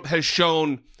Donald Trump has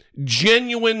shown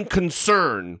genuine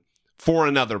concern for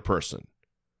another person.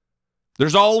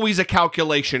 There's always a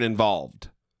calculation involved.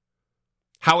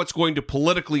 How it's going to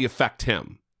politically affect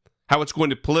him. How it's going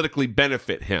to politically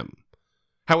benefit him.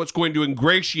 How it's going to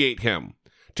ingratiate him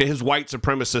to his white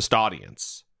supremacist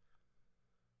audience.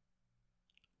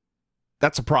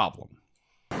 That's a problem.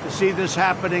 To see this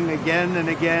happening again and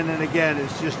again and again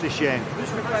is just a shame.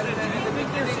 Mr. President, do you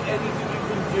think there's anything you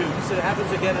can do so it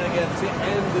happens again and again to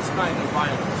end this kind of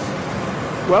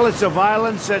violence? Well, it's a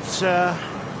violence that's,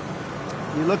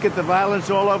 you look at the violence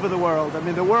all over the world. I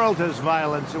mean, the world has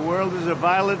violence. The world is a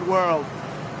violent world.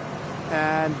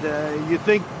 And you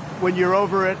think when you're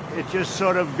over it, it just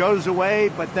sort of goes away,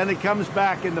 but then it comes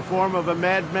back in the form of a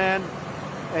madman,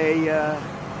 a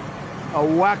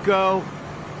wacko.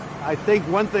 I think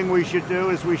one thing we should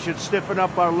do is we should stiffen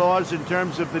up our laws in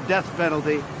terms of the death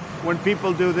penalty. When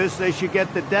people do this, they should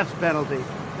get the death penalty,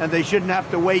 and they shouldn't have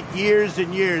to wait years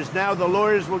and years. Now the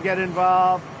lawyers will get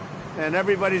involved, and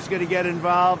everybody's going to get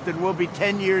involved, and we'll be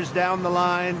 10 years down the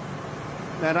line.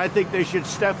 And I think they should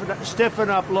stiffen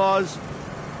up laws,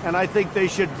 and I think they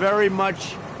should very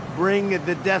much bring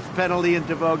the death penalty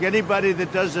into vogue. Anybody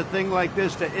that does a thing like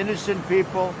this to innocent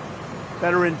people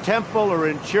that are in temple or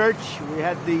in church, we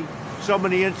had so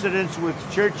many incidents with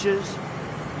churches,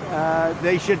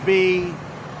 they should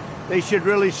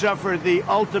really suffer the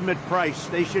ultimate price.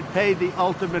 They should pay the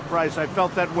ultimate price. I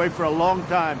felt that way for a long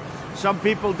time. Some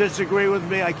people disagree with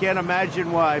me. I can't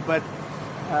imagine why, but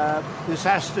this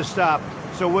has to stop.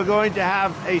 So we're going to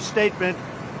have a statement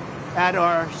at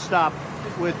our stop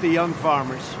with the young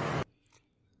farmers.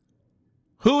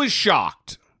 Who is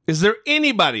shocked? Is there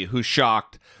anybody who's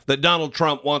shocked that Donald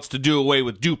Trump wants to do away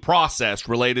with due process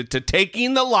related to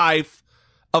taking the life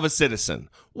of a citizen,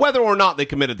 whether or not they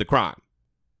committed the crime?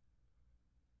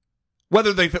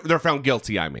 Whether they're found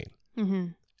guilty, I mean. Mm-hmm.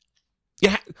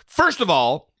 Yeah. First of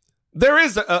all, there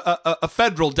is a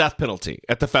federal death penalty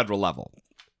at the federal level.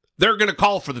 They're going to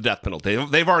call for the death penalty.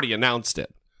 They've already announced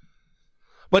it.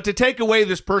 But to take away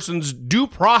this person's due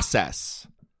process,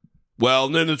 well,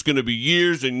 then it's going to be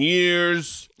years and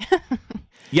years.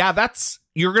 Yeah,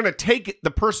 you're going to take the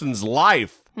person's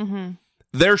life. Mm-hmm.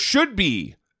 There should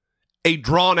be a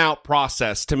drawn-out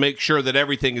process to make sure that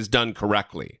everything is done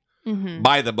correctly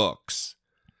by the books.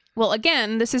 Well,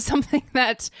 again, this is something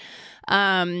that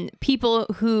people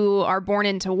who are born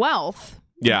into wealth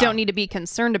don't need to be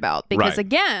concerned about. Because,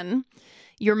 again,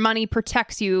 your money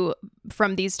protects you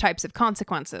from these types of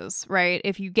consequences, right?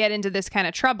 If you get into this kind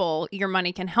of trouble, your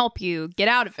money can help you get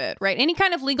out of it, right? Any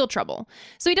kind of legal trouble.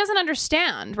 So he doesn't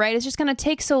understand, right? It's just going to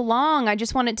take so long. I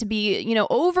just want it to be,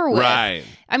 over with. Right.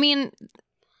 I mean,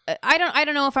 I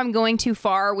don't know if I'm going too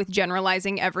far with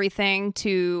generalizing everything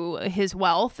to his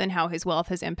wealth and how his wealth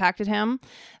has impacted him,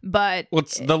 but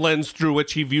what's the lens through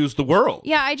which he views the world?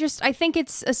 Yeah, I think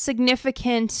it's a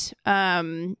significant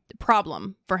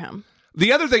problem for him.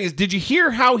 The other thing is, did you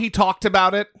hear how he talked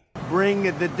about it? Bring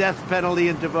the death penalty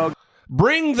into vogue.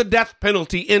 Bring the death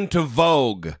penalty into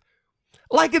vogue.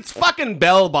 Like it's fucking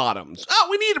bell bottoms. Oh,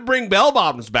 we need to bring bell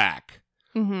bottoms back.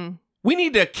 Mm-hmm. We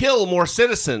need to kill more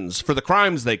citizens for the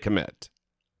crimes they commit.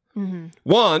 Mm-hmm.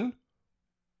 One,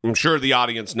 I'm sure the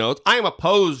audience knows, I am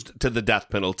opposed to the death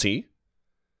penalty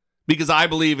because I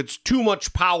believe it's too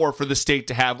much power for the state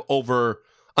to have over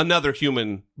another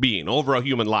human being, over a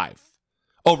human life,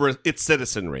 over its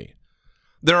citizenry.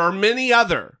 There are many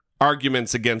other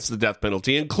arguments against the death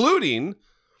penalty, including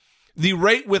the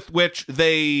rate with which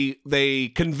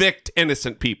they convict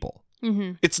innocent people.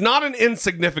 Mm-hmm. It's not an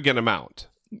insignificant amount.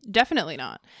 Definitely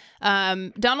not.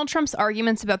 Donald Trump's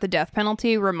arguments about the death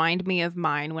penalty remind me of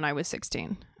mine when I was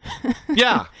 16.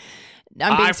 Yeah.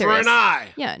 I'm being eye serious. for an eye.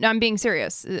 Yeah, no, I'm being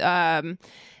serious.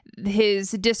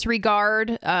 His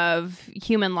disregard of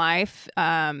human life.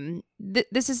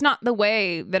 This is not the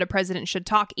way that a president should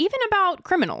talk, even about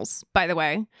criminals, by the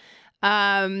way.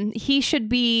 He's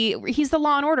the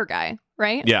law and order guy,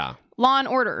 right? Yeah. Law and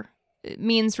order. It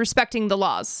means respecting the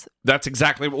laws. That's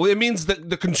exactly what it means. That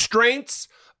the constraints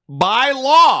by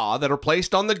law that are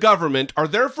placed on the government are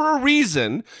there for a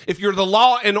reason. If you're the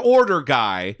law and order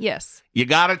guy, yes, you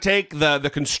got to take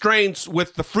the constraints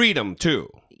with the freedom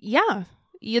too. Yeah,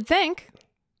 you'd think.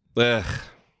 Ugh.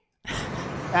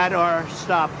 At our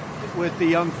stop with the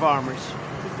young farmers.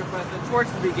 Mr. President,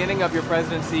 towards the beginning of your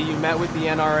presidency, you met with the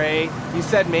NRA. You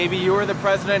said maybe you were the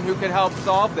president who could help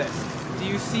solve this. Do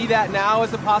you see that now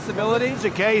as a possibility? It's a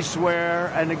case where,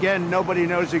 and again, nobody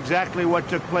knows exactly what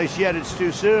took place yet. It's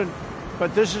too soon.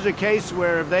 But this is a case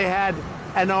where if they had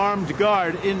an armed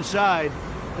guard inside,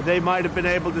 they might have been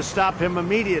able to stop him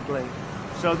immediately.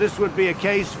 So this would be a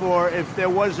case for if there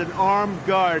was an armed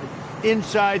guard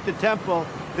inside the temple,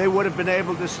 they would have been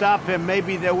able to stop him.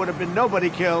 Maybe there would have been nobody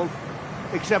killed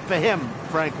except for him,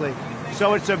 frankly.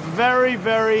 So it's a very,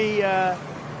 very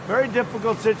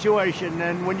difficult situation,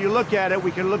 and when you look at it,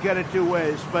 we can look at it two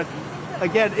ways. But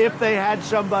again, if they had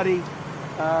somebody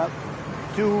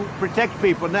to protect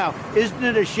people. Now, isn't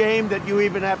it a shame that you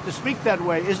even have to speak that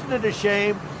way? Isn't it a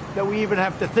shame that we even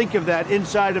have to think of that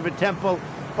inside of a temple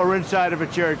or inside of a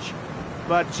church?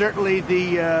 But certainly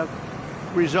the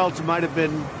results might have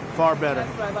been far better.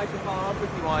 That's what I'd like to follow up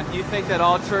with you on. Do you think that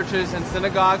all churches and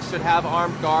synagogues should have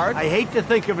armed guards? I hate to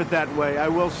think of it that way. I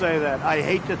will say that. I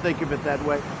hate to think of it that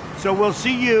way. So we'll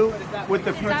see you with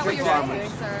the future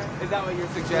farmers. Is that what you're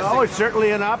suggesting? No, it's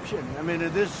certainly an option. I mean,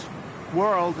 in this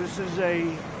world, this is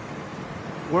a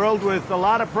world with a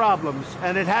lot of problems.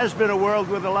 And it has been a world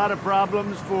with a lot of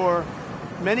problems for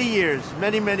many years,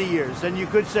 many, many years. And you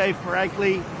could say,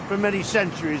 frankly, for many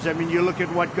centuries. I mean, you look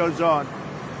at what goes on.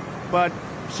 But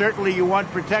certainly you want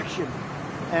protection.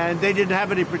 And they didn't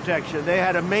have any protection. They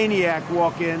had a maniac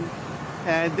walk in,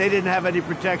 and they didn't have any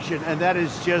protection. And that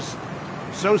is just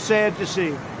so sad to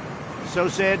see. So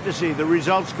sad to see. The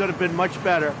results could have been much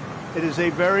better. It is a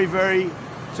very,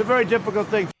 it's a very difficult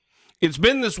thing. It's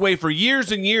been this way for years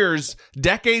and years,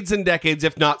 decades and decades,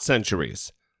 if not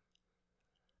centuries.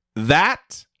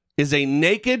 That is a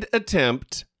naked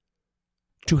attempt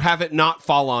to have it not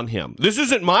fall on him. This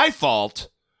isn't my fault.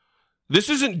 This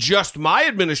isn't just my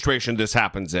administration this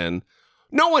happens in.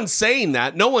 No one's saying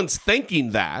that. No one's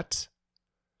thinking that.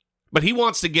 But he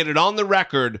wants to get it on the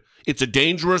record. It's a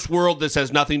dangerous world. This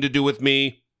has nothing to do with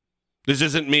me. This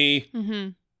isn't me. Mm-hmm.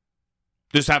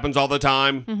 This happens all the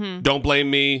time. Mm-hmm. Don't blame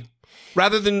me.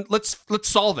 Rather than let's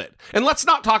solve it. And let's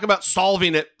not talk about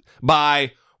solving it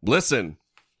by, listen,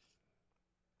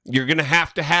 you're going to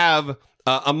have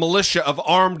a militia of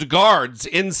armed guards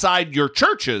inside your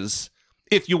churches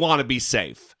if you want to be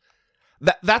safe.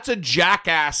 That's a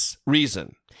jackass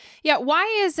reason. Yeah, why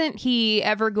isn't he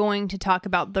ever going to talk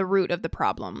about the root of the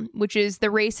problem, which is the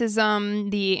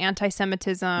racism, the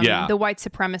anti-Semitism, the white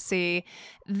supremacy?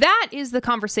 That is the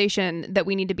conversation that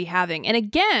we need to be having. And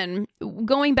again,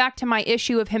 going back to my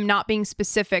issue of him not being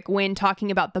specific when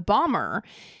talking about the bomber,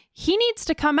 he needs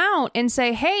to come out and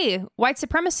say, hey, white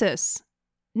supremacists,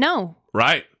 no.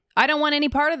 Right. I don't want any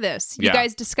part of this. You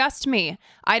guys disgust me.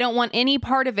 I don't want any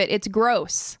part of it. It's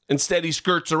gross. Instead, he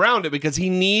skirts around it because he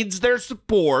needs their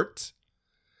support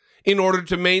in order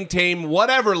to maintain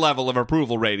whatever level of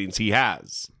approval ratings he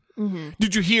has. Mm-hmm.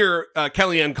 Did you hear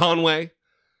Kellyanne Conway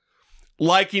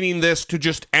likening this to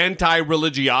just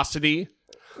anti-religiosity?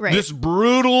 Right. This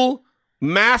brutal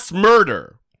mass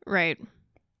murder. Right.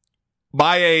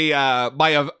 by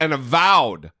an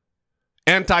avowed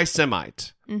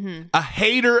anti-Semite, a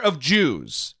hater of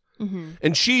Jews.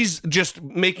 And she's just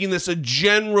making this a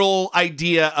general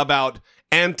idea about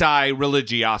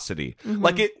anti-religiosity.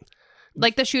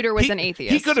 Like the shooter was an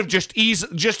atheist. He could have just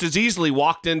as easily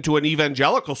walked into an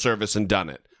evangelical service and done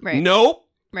it. Right. Nope.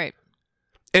 Right.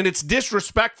 And it's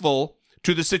disrespectful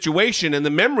to the situation and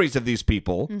the memories of these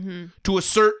people to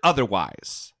assert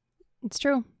otherwise. It's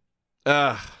true.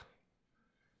 All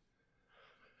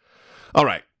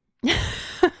right.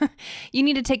 You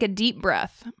need to take a deep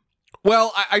breath.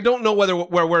 Well, I don't know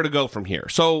where to go from here.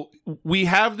 So we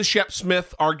have the Shep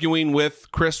Smith arguing with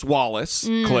Chris Wallace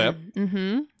clip,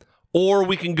 or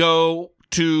we can go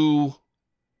to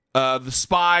the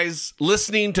spies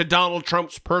listening to Donald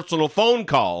Trump's personal phone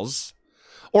calls,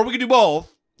 or we can do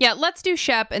both. Yeah, let's do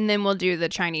Shep, and then we'll do the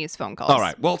Chinese phone calls. All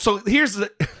right. Well, so here's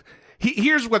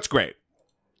what's great.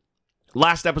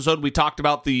 Last episode, we talked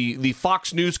about the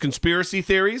Fox News conspiracy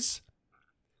theories,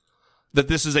 that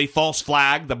this is a false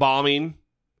flag, the bombing.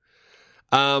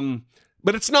 But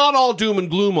it's not all doom and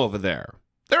gloom over there.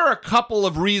 There are a couple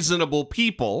of reasonable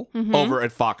people over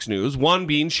at Fox News, one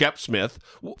being Shep Smith,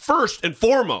 first and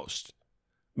foremost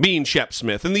being Shep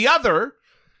Smith, and the other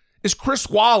is Chris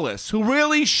Wallace, who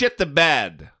really shit the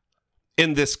bed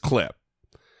in this clip.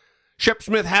 Shep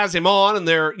Smith has him on, and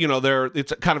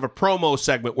it's kind of a promo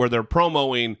segment where they're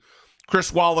promoting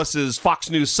Chris Wallace's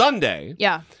Fox News Sunday.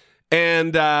 Yeah.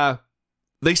 And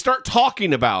they start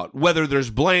talking about whether there's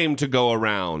blame to go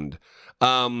around,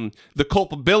 the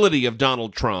culpability of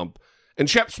Donald Trump. And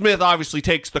Shep Smith obviously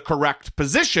takes the correct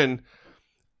position,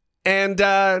 and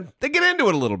they get into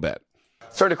it a little bit.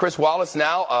 Turn to Chris Wallace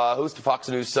now, host of Fox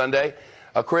News Sunday.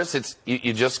 Chris,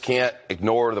 you just can't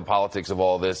ignore the politics of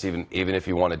all this, even if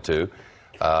you wanted to.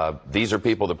 These are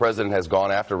people the president has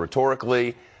gone after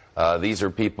rhetorically. These are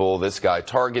people this guy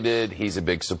targeted. He's a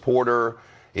big supporter.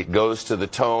 It goes to the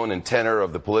tone and tenor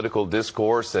of the political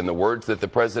discourse and the words that the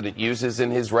president uses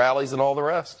in his rallies and all the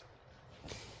rest.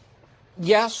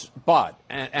 Yes, but,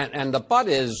 and the but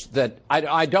is that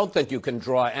I don't think you can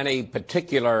draw any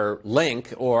particular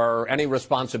link or any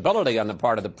responsibility on the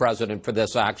part of the president for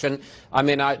this action. I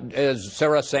mean, as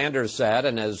Sarah Sanders said,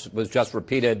 and as was just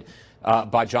repeated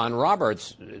by John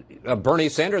Roberts, a Bernie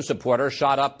Sanders supporter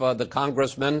shot up the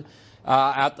congressman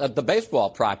at the baseball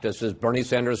practice. Is Bernie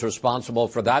Sanders responsible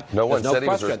for that? No one said he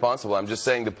was responsible. I'm just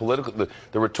saying the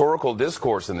rhetorical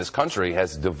discourse in this country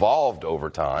has devolved over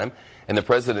time, and the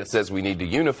president says we need to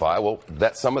unify. Well,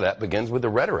 some of that begins with the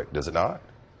rhetoric, does it not?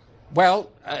 Well,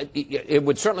 it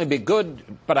would certainly be good,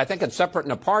 but I think it's separate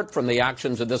and apart from the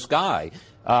actions of this guy.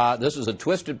 This is a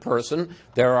twisted person.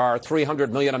 There are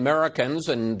 300 million Americans,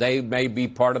 and they may be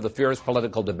part of the fierce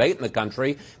political debate in the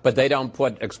country, but they don't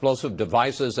put explosive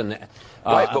devices and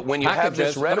right, but when you packages. have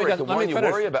this rhetoric, the one you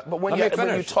worry about. But when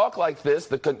you talk like this,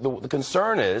 the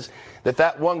concern is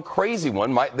that one crazy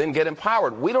one might then get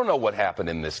empowered. We don't know what happened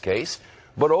in this case.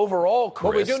 But overall, Chris...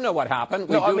 Well, we do know what happened.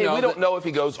 We don't know if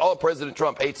he goes, President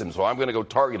Trump hates him, so I'm going to go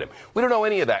target him. We don't know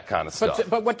any of that kind of stuff.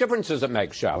 But what difference does it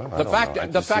make, Shep? Well, the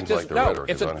fact is, no,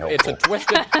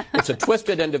 it's a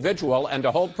twisted individual, and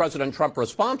to hold President Trump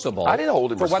responsible... I didn't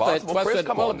hold him responsible, Chris,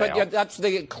 come on now. But that's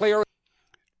the clear...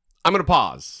 I'm going to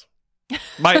pause.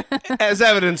 As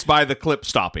evidenced by the clip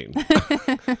stopping.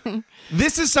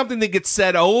 This is something that gets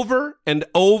said over and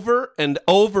over and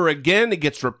over again. It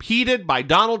gets repeated by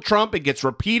Donald Trump. It gets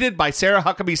repeated by Sarah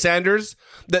Huckabee Sanders,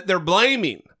 that they're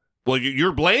blaming. Well,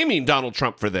 you're blaming Donald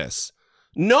Trump for this.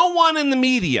 No one in the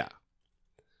media,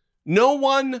 no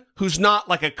one who's not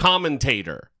like a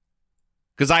commentator,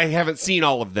 because I haven't seen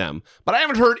all of them, but I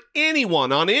haven't heard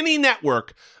anyone on any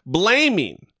network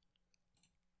blaming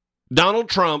Donald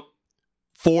Trump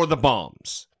for the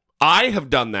bombs. I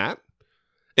have done that,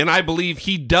 and I believe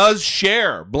he does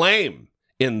share blame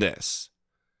in this.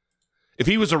 If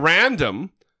he was a random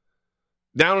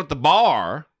down at the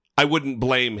bar, I wouldn't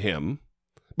blame him.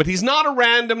 But he's not a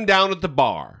random down at the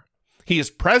bar. He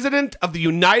is president of the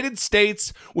United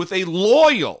States with a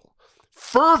loyal,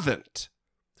 fervent,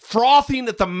 frothing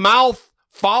at the mouth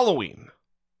following.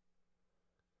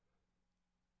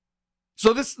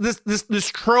 So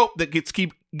this trope that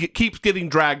keeps getting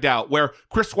dragged out, where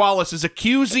Chris Wallace is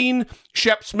accusing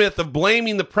Shep Smith of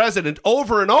blaming the president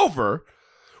over and over,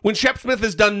 when Shep Smith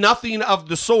has done nothing of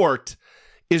the sort,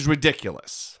 is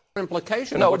ridiculous.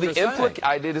 Implication. No, the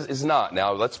idea is not.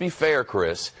 Now, let's be fair,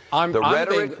 Chris. I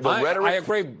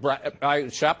agree,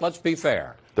 Shep. Let's be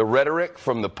fair. The rhetoric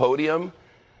from the podium,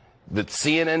 the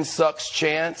CNN sucks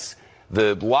chants,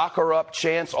 the locker up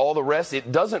chants, all the rest,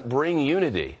 it doesn't bring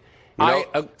unity.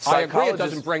 I agree it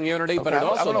doesn't bring unity, but it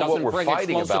also doesn't bring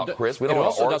explosive. Chris. It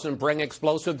also doesn't bring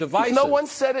explosive devices. No one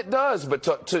said it does, but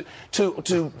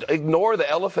to ignore the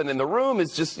elephant in the room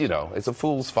is just, it's a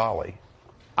fool's folly.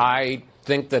 I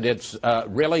think that it's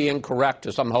really incorrect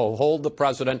to somehow hold the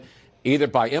president either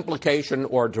by implication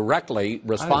or directly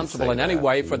responsible in any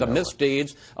way for the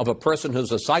misdeeds of a person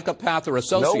who's a psychopath or a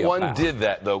sociopath. No one did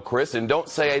that, though, Chris, and don't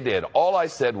say I did. All I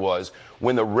said was,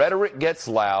 when the rhetoric gets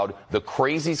loud, the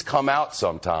crazies come out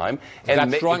sometime.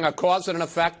 And that's drawing a cause and an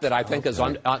effect that I think is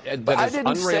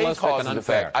unrealistic and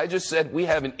unfair. I just said we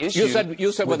have an issue.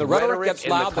 You said when the rhetoric gets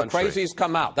loud, the crazies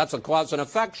come out. That's a cause and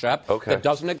effect, Shep. Okay. That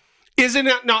doesn't. Isn't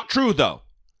that not true, though?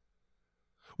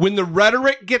 When the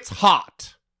rhetoric gets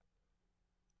hot,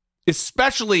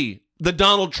 especially the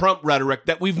Donald Trump rhetoric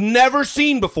that we've never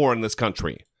seen before in this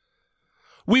country.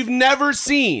 We've never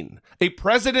seen a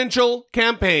presidential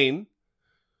campaign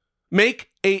make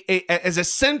as a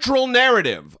central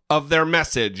narrative of their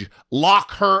message,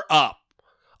 lock her up.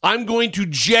 I'm going to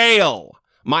jail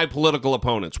my political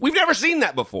opponents. We've never seen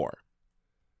that before.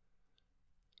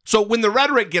 So when the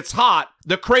rhetoric gets hot,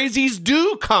 the crazies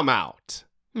do come out.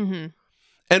 Mm-hmm.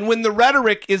 And when the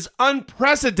rhetoric is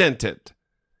unprecedented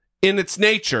in its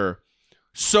nature,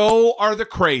 so are the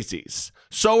crazies.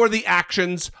 So are the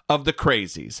actions of the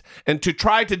crazies. And to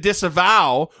try to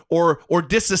disavow or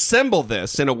disassemble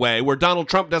this in a way where Donald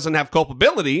Trump doesn't have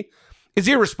culpability is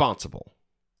irresponsible.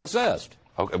 Exist.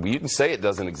 Okay, well, you can say it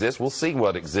doesn't exist. We'll see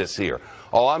what exists here.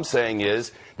 All I'm saying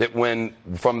is that when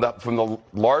from the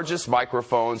largest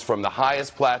microphones, from the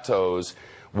highest plateaus,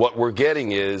 what we're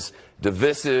getting is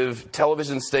divisive,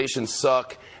 television stations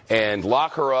suck, and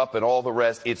lock her up and all the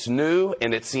rest. It's new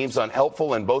and it seems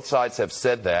unhelpful, and both sides have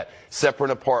said that,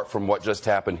 separate and apart from what just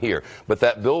happened here. But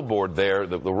that billboard there,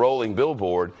 the rolling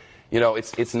billboard,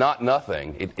 it's not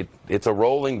nothing. It's a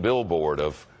rolling billboard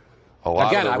of a lot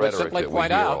of the rhetoric. Again, I would simply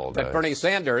point out that Bernie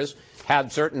Sanders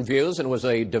had certain views and was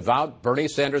a devout Bernie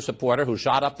Sanders supporter who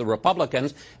shot up the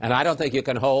Republicans, and I don't think you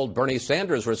can hold Bernie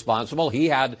Sanders responsible. He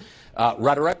had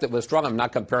rhetoric that was strong. I'm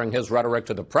not comparing his rhetoric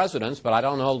to the president's, but I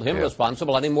don't hold him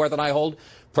responsible any more than I hold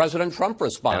President Trump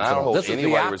responsible. And I don't hold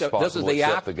anyone responsible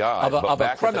except the guy. Of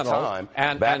a criminal.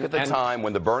 Back at the time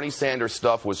when the Bernie Sanders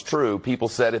stuff was true, people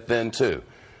said it then too.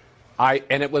 And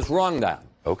it was wrong then.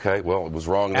 Okay, well, it was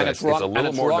wrong then. And it's wrong, it's a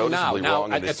little more noticeably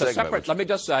wrong in this segment. Let me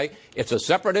just say, it's a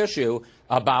separate issue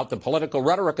about the political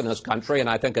rhetoric in this country, and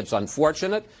I think it's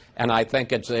unfortunate, and I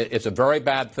think it's a very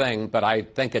bad thing, but I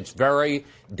think it's very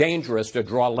dangerous to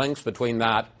draw links between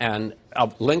that and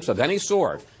links of any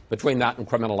sort between that and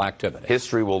criminal activity.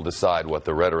 History will decide what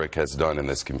the rhetoric has done in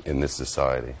this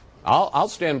society. I'll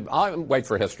wait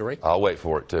for history. I'll wait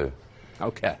for it, too.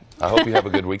 Okay. I hope you have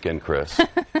a good weekend, Chris.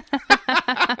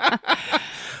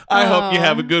 I hope you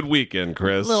have a good weekend,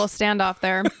 Chris. Little standoff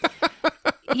there.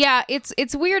 Yeah,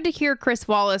 it's weird to hear Chris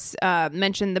Wallace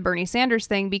mention the Bernie Sanders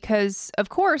thing because, of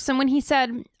course, and when he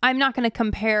said, I'm not going to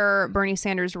compare Bernie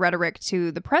Sanders' rhetoric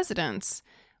to the president's,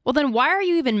 well, then why are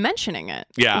you even mentioning it?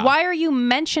 Yeah. Why are you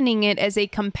mentioning it as a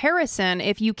comparison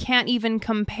if you can't even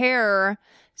compare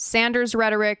Sanders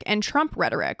rhetoric and Trump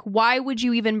rhetoric? Why would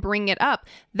you even bring it up?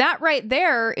 That right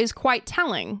there is quite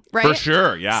telling, right? For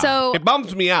sure, yeah. So it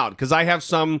bums me out because I have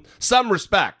some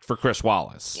respect for Chris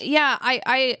Wallace. Yeah,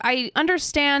 I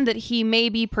understand that he may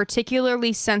be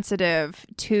particularly sensitive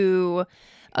to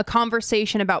a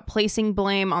conversation about placing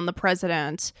blame on the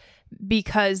president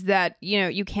because that,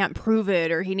 you can't prove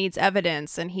it or he needs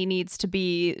evidence and he needs to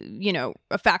be,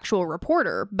 a factual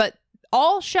reporter. But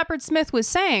all Shepard Smith was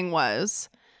saying was,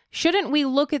 shouldn't we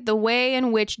look at the way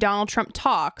in which Donald Trump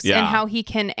talks and how he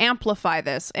can amplify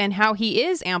this and how he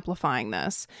is amplifying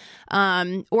this?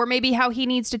 Or maybe how he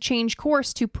needs to change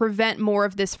course to prevent more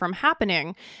of this from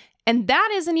happening. And that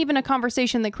isn't even a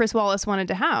conversation that Chris Wallace wanted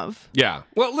to have. Yeah.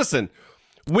 Well, listen,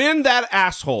 when that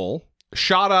asshole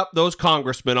shot up those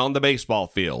congressmen on the baseball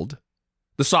field,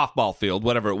 the softball field,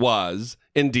 whatever it was,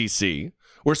 in D.C.,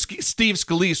 where Steve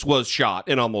Scalise was shot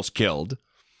and almost killed,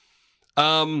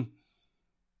 Bernie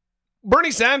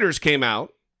Sanders came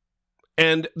out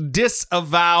and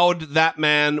disavowed that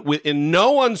man in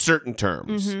no uncertain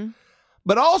terms. Mm-hmm.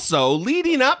 But also,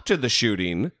 leading up to the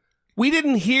shooting, we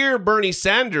didn't hear Bernie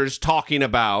Sanders talking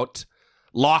about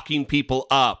locking people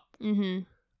up,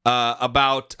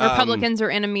 about Republicans are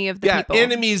enemy of the people.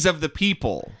 Enemies of the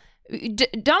people.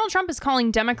 Donald Trump is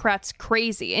calling Democrats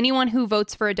crazy. Anyone who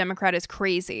votes for a Democrat is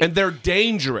crazy. And they're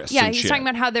dangerous. Yeah, he's talking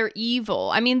about how they're evil.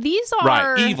 I mean, these are...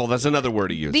 Right, evil. That's another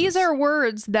word he uses. These are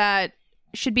words that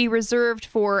should be reserved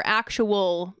for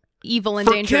actual evil and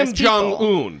dangerous Kim people.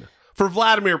 Jong-un. for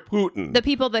Vladimir Putin. The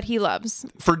people that he loves.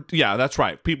 Yeah, that's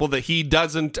right. People that he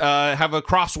doesn't have a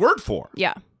crossword for.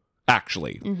 Yeah.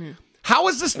 Actually. Mm-hmm. How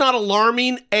is this not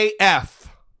alarming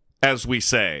AF, as we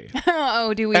say?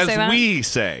 Oh, do we say that? As we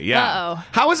say, yeah. Uh-oh.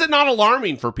 How is it not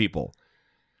alarming for people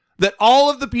that all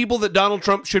of the people that Donald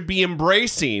Trump should be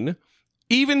embracing,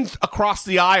 even across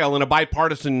the aisle in a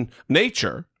bipartisan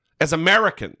nature, as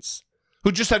Americans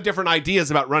who just have different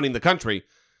ideas about running the country,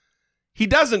 he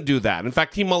doesn't do that. In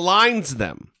fact, he maligns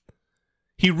them.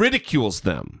 He ridicules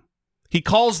them. He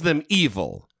calls them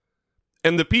evil.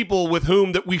 And the people with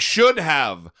whom that we should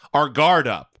have our guard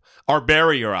up, our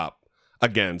barrier up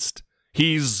against,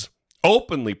 he's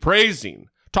openly praising,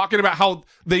 talking about how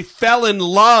they fell in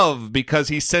love because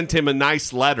he sent him a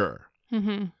nice letter.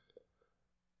 Mm-hmm.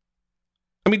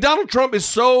 I mean, Donald Trump is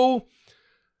so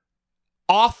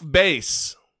off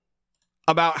base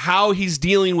about how he's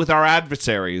dealing with our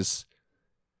adversaries.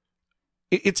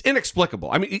 It's inexplicable.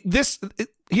 I mean,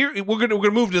 here we're going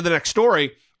to move to the next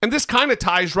story, and this kind of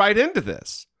ties right into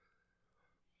this.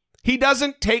 He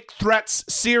doesn't take threats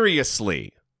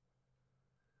seriously.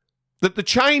 That the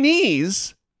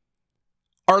Chinese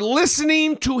are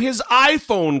listening to his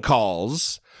iPhone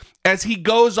calls as he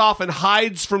goes off and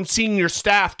hides from senior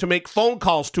staff to make phone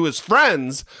calls to his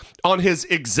friends on his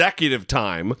executive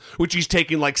time, which he's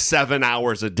taking like 7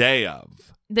 hours a day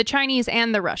of. The Chinese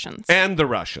and the Russians. And the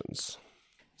Russians.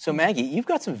 So, Maggie, you've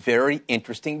got some very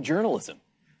interesting journalism,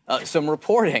 some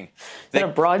reporting. Is that a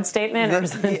broad statement? Or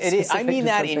is I mean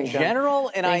that in general,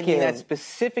 and I mean that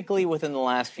specifically within the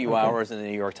last few hours in the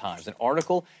New York Times. An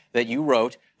article that you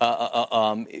wrote,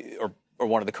 or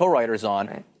one of the co-writers on,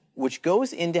 right, which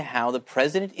goes into how the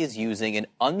president is using an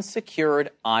unsecured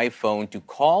iPhone to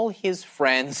call his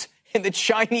friends, and the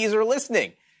Chinese are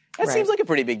listening. That seems like a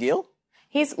pretty big deal.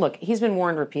 He's been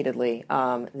warned repeatedly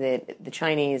that the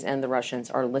Chinese and the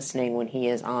Russians are listening when he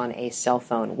is on a cell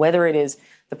phone, whether it is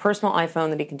the personal iPhone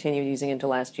that he continued using into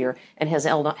last year and has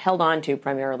held on to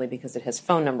primarily because it has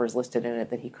phone numbers listed in it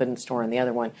that he couldn't store in the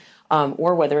other one,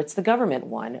 or whether it's the government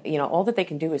one. You know, all that they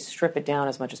can do is strip it down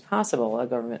as much as possible,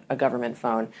 a government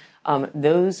phone.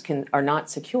 Those are not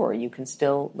secure. You can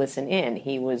still listen in.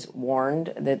 He was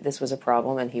warned that this was a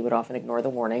problem, and he would often ignore the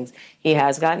warnings. He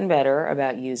has gotten better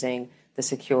about using the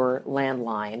secure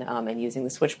landline and using the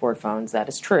switchboard phones. That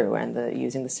is true, and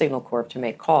using the Signal Corp to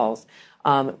make calls.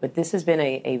 But this has been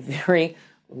a very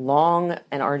long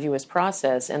and arduous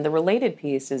process. And the related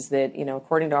piece is that, you know,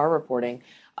 according to our reporting,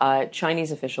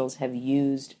 Chinese officials have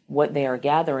used what they are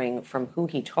gathering from who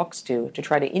he talks to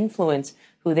try to influence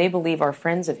who they believe are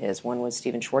friends of his. One was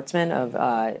Stephen Schwartzman of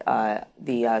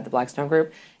the Blackstone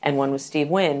Group, and one was Steve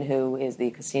Wynn, who is the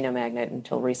casino magnate,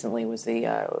 until recently was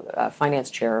the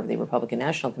finance chair of the Republican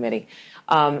National Committee.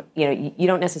 You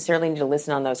don't necessarily need to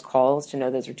listen on those calls to know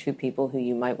those are two people who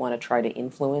you might want to try to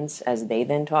influence as they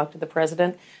then talk to the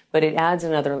president, but it adds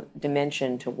another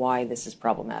dimension to why this is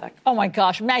problematic. Oh, my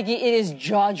gosh, Maggie, it is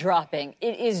jaw-dropping.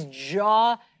 It is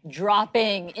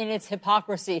jaw-dropping in its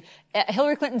hypocrisy.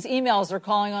 Hillary Clinton's emails are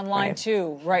calling online,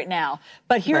 too, right now.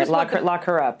 But here's lock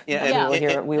her up. Yeah.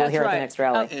 We will hear at the next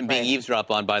rally. And being eavesdropped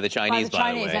on by the Chinese,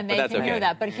 by the way. And they can hear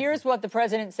that. But here's what the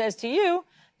president says to you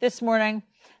this morning.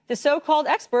 The so-called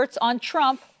experts on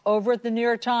Trump over at the New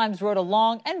York Times wrote a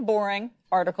long and boring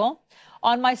article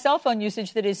on my cell phone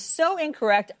usage that is so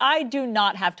incorrect, I do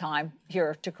not have time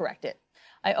here to correct it.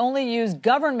 I only use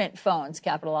government phones,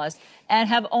 capitalized, and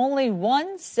have only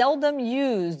one seldom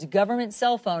used government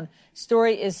cell phone.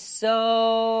 Story is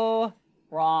so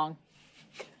wrong.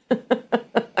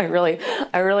 I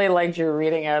really liked your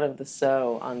reading out of the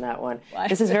 "so" on that one. Why?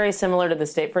 This is very similar to the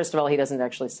state. First of all, he doesn't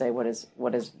actually say what is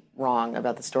wrong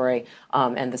about the story,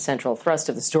 and the central thrust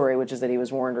of the story, which is that he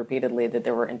was warned repeatedly that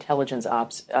there were intelligence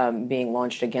ops being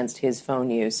launched against his phone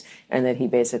use, and that he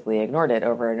basically ignored it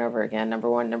over and over again. Number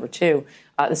one. Number two,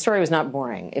 the story was not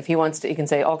boring. If he wants to, he can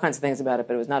say all kinds of things about it,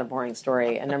 but it was not a boring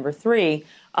story. And number three,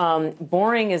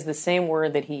 boring is the same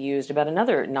word that he used about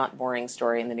another not boring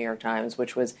story in the New York Times,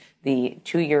 which was the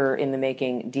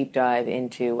 2-year-in-the-making deep dive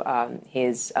into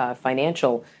his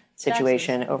financial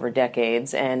situation over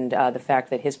decades, and the fact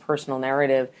that his personal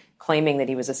narrative claiming that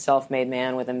he was a self-made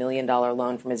man with $1 million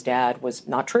loan from his dad was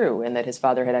not true, and that his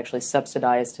father had actually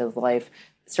subsidized his life,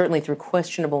 certainly through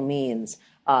questionable means,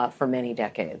 for many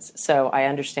decades. So I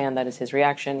understand that is his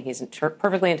reaction. He's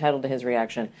perfectly entitled to his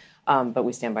reaction, but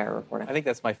we stand by our reporting. I think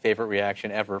that's my favorite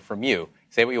reaction ever from you.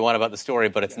 Say what you want about the story,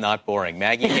 but it's not boring.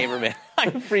 Maggie Haberman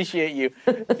I appreciate you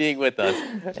being with us.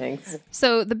 Thanks.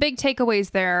 So the big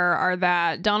takeaways there are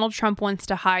that Donald Trump wants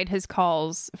to hide his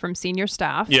calls from senior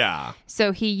staff. Yeah.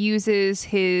 So he uses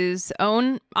his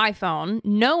own iPhone,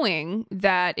 knowing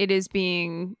that it is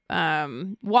being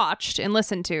watched and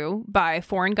listened to by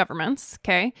foreign governments.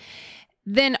 Okay.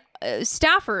 Then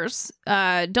staffers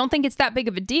don't think it's that big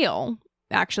of a deal,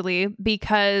 actually,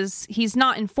 because he's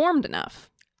not informed enough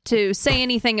to say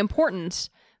anything important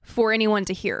for anyone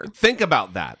to hear. Think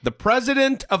about that. The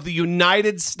president of the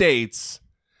United States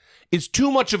is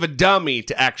too much of a dummy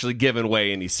to actually give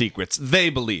away any secrets, they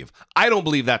believe. I don't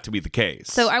believe that to be the case.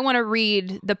 So I want to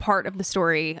read the part of the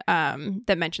story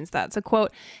that mentions that. So,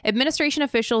 quote, administration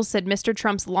officials said Mr.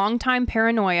 Trump's longtime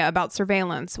paranoia about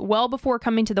surveillance, well before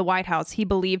coming to the White House, he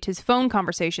believed his phone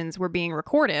conversations were being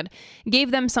recorded,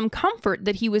 gave them some comfort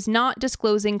that he was not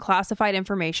disclosing classified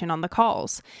information on the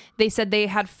calls. They said they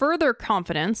had further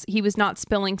confidence he was not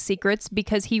spilling secrets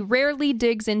because he rarely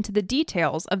digs into the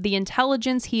details of the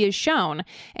intelligence he is shown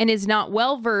and is not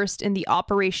well versed in the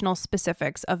operational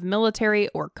specifics of military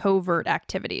or covert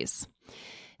activities.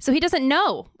 So he doesn't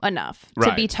know enough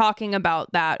to be talking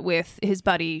about that with his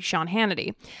buddy Sean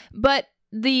Hannity. But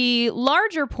the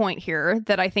larger point here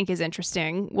that I think is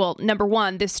interesting, well, number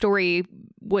one, this story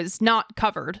was not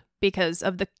covered because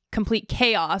of the complete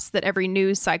chaos that every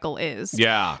news cycle is.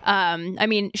 Yeah. I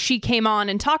mean, she came on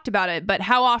and talked about it, but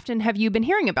how often have you been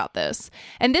hearing about this?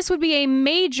 And this would be a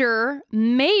major,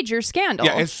 major scandal.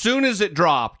 Yeah, as soon as it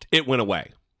dropped, it went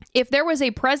away. If there was a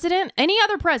president, any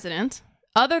other president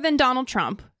other than Donald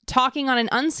Trump, talking on an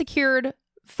unsecured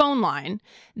phone line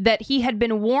that he had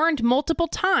been warned multiple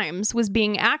times was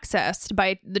being accessed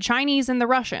by the Chinese and the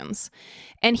Russians,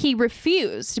 and he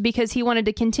refused because he wanted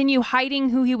to continue hiding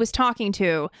who he was talking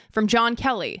to from John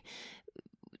Kelly.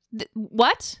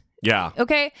 What? Yeah.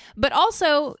 Okay. But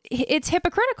also, it's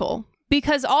hypocritical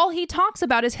because all he talks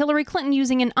about is Hillary Clinton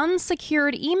using an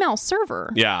unsecured email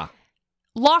server. Yeah.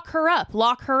 Lock her up.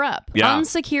 Lock her up. Yeah.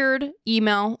 Unsecured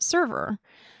email server.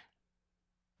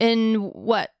 And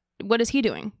what is he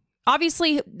doing?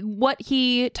 Obviously, what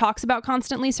he talks about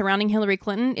constantly surrounding Hillary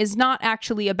Clinton is not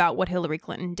actually about what Hillary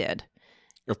Clinton did.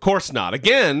 Of course not.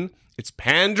 Again, it's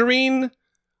pandering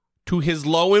to his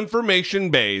low information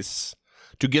base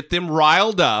to get them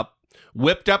riled up,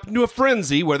 whipped up into a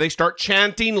frenzy where they start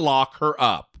chanting, lock her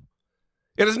up.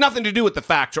 It has nothing to do with the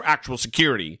facts or actual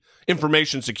security,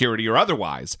 information security or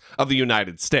otherwise, of the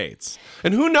United States.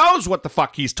 And who knows what the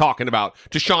fuck he's talking about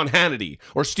to Sean Hannity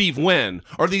or Steve Wynn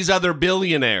or these other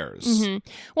billionaires. Mm-hmm.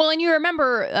 Well, and you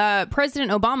remember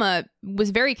President Obama was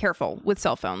very careful with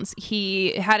cell phones.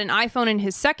 He had an iPhone in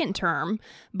his second term,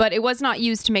 but it was not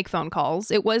used to make phone calls.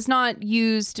 It was not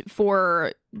used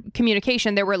for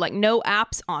communication. There were like no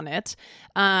apps on it.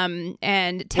 And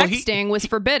texting was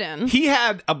forbidden. He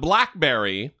had a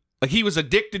BlackBerry. Like, he was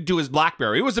addicted to his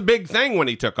BlackBerry. It was a big thing when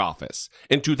he took office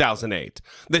in 2008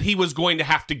 that he was going to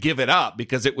have to give it up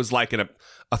because it was like a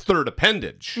third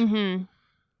appendage. Mm-hmm.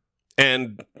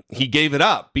 And he gave it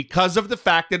up because of the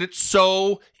fact that it's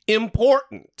so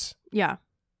important. Yeah.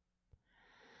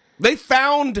 They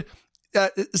found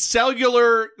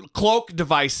cellular cloak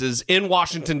devices in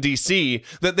Washington, D.C.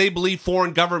 that they believe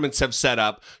foreign governments have set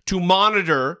up to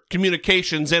monitor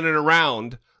communications in and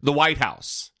around the White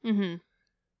House. Mm-hmm.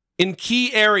 In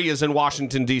key areas in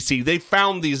Washington, D.C., they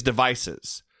found these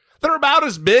devices. They're about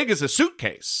as big as a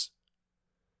suitcase.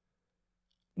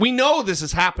 We know this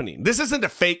is happening. This isn't a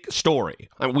fake story.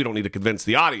 I mean, we don't need to convince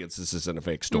the audience this isn't a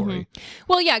fake story. Mm-hmm.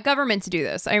 Well, yeah, governments do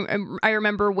this. I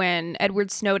remember when Edward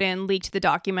Snowden leaked the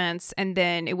documents, and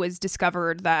then it was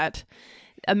discovered that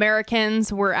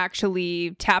Americans were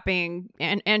actually tapping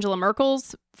Angela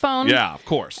Merkel's phone. Yeah, of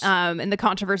course. And the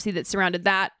controversy that surrounded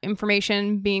that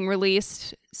information being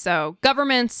released. So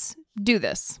governments do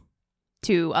this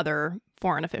to other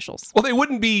foreign officials. Well, they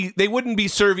wouldn't be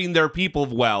serving their people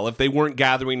well if they weren't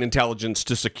gathering intelligence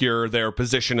to secure their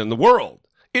position in the world.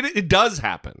 It does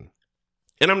happen.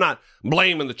 And I'm not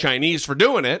blaming the Chinese for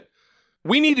doing it.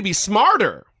 We need to be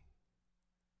smarter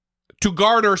to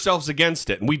guard ourselves against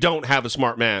it. And we don't have a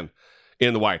smart man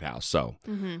in the White House. So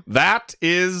that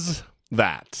is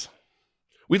that.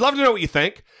 We'd love to know what you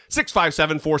think.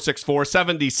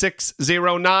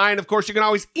 657-464-7609. Of course, you can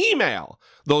always email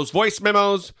those voice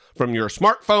memos from your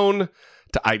smartphone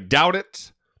to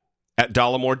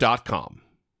idoubt@dollemore.com.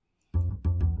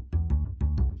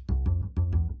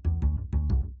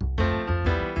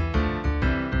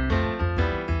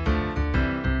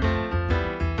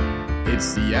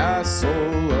 It's the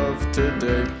asshole of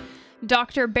today.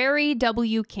 Dr. Barry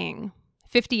W. King,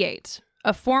 58,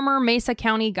 a former Mesa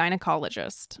County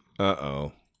gynecologist.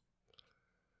 Uh-oh.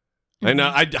 I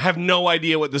know. I have no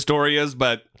idea what the story is,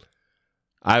 but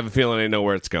I have a feeling I know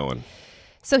where it's going.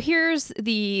 So here's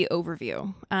the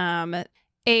overview.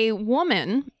 A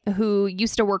woman who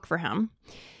used to work for him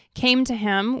came to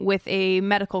him with a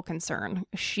medical concern.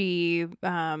 She,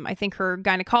 I think her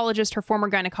former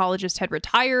gynecologist had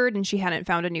retired and she hadn't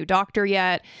found a new doctor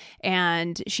yet.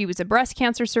 And she was a breast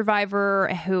cancer survivor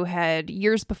who had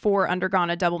years before undergone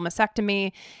a double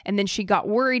mastectomy. And then she got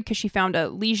worried because she found a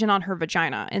lesion on her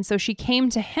vagina. And so she came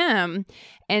to him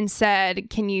and said,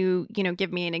 can you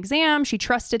give me an exam? She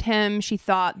trusted him. She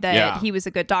thought that he was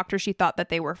a good doctor. She thought that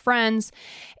they were friends.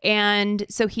 And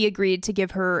so he agreed to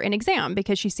give her an exam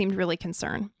because she seemed really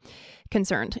concerned.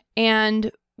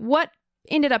 And what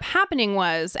ended up happening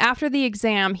was after the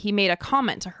exam, he made a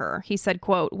comment to her. He said,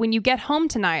 quote, when you get home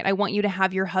tonight, I want you to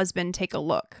have your husband take a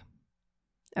look.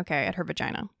 Okay, at her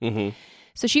vagina. Mm-hmm.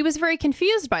 So she was very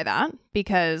confused by that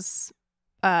because...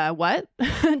 what?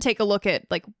 Take a look at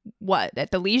what? At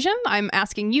the lesion? I'm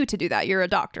asking you to do that. You're a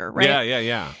doctor, right?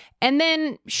 Yeah. And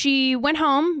then she went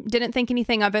home, didn't think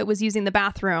anything of it, was using the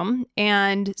bathroom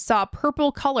and saw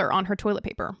purple color on her toilet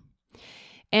paper.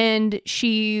 And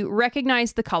she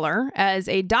recognized the color as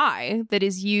a dye that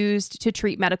is used to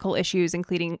treat medical issues,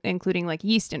 including like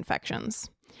yeast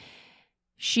infections.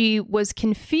 She was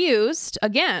confused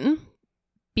again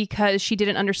because she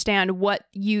didn't understand what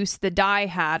use the dye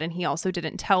had, and he also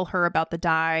didn't tell her about the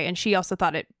dye, and she also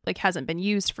thought it hasn't been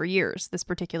used for years, this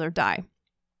particular dye.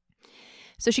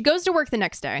 So she goes to work the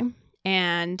next day,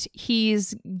 and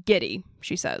he's giddy,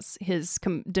 she says. His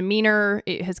demeanor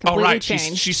has completely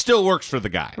changed. She still works for the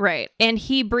guy. Right. And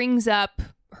he brings up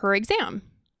her exam,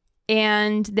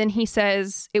 and then he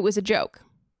says, it was a joke.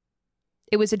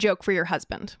 It was a joke for your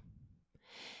husband.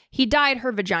 He dyed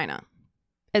her vagina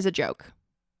as a joke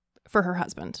for her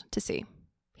husband to see.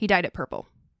 He dyed it purple.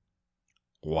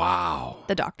 Wow.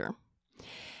 The doctor.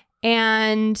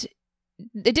 And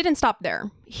it didn't stop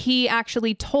there. He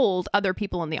actually told other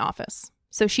people in the office.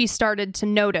 So she started to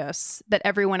notice that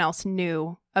everyone else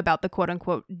knew about the quote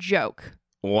unquote joke.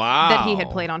 Wow. That he had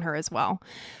played on her as well,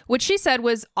 which she said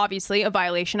was obviously a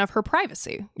violation of her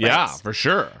privacy. Right? Yeah, for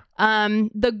sure.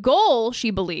 The goal,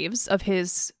 she believes, of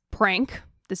his prank,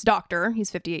 this doctor, he's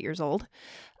 58 years old,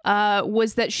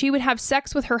 was that she would have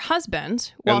sex with her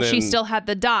husband while she still had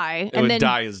the dye, and then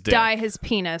dye his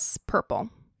penis purple.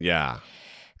 Yeah.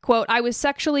 Quote, I was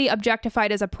sexually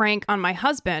objectified as a prank on my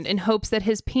husband in hopes that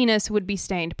his penis would be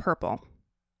stained purple.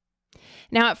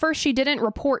 Now, at first, she didn't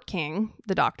report King,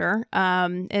 the doctor,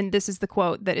 and this is the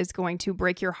quote that is going to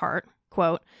break your heart.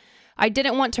 Quote, I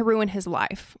didn't want to ruin his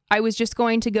life. I was just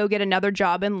going to go get another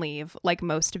job and leave, like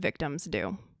most victims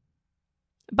do.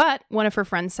 But one of her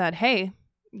friends said, hey,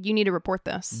 you need to report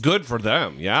this. Good for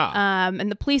them, yeah.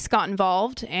 And the police got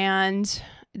involved, and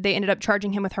they ended up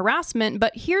charging him with harassment.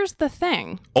 But here's the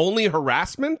thing. Only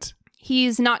harassment?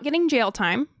 He's not getting jail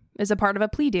time as a part of a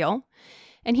plea deal,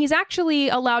 and he's actually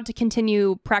allowed to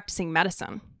continue practicing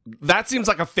medicine. That seems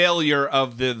like a failure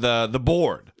of the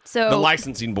board, the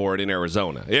licensing board in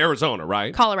Arizona. Arizona,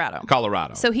 right? Colorado.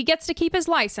 So he gets to keep his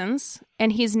license,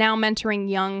 and he's now mentoring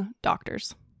young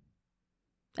doctors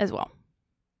as well.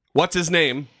 What's his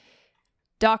name?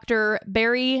 Dr.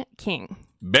 Barry King.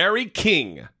 Barry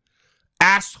King.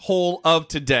 Asshole of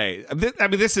today. I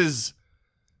mean, this is...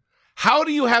 How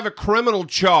do you have a criminal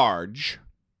charge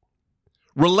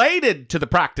related to the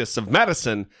practice of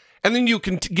medicine, and then you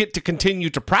can get to continue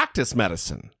to practice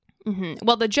medicine? Mm-hmm.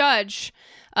 Well, the judge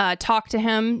talked to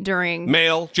him during...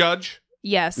 Male judge?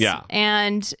 Yes. Yeah.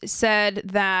 And said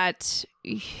that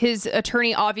his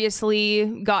attorney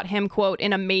obviously got him, quote,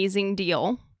 an amazing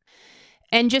deal.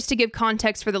 And just to give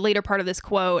context for the later part of this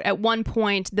quote, at one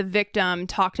point, the victim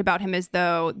talked about him as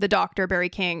though, the doctor, Barry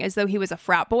King, as though he was a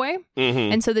frat boy.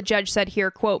 Mm-hmm. And so the judge said here,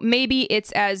 quote, maybe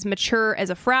it's as mature as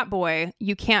a frat boy.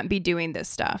 You can't be doing this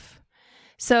stuff.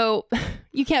 So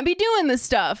you can't be doing this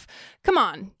stuff. Come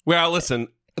on. Well, listen,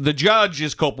 the judge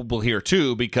is culpable here,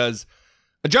 too, because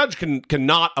a judge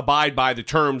cannot abide by the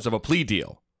terms of a plea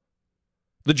deal.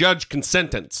 The judge can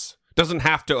sentence, doesn't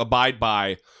have to abide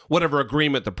by whatever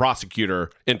agreement the prosecutor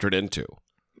entered into.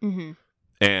 Mm-hmm.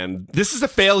 And this is a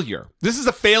failure. This is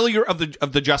a failure of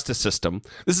the justice system.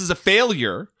 This is a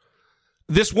failure.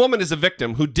 This woman is a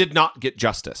victim who did not get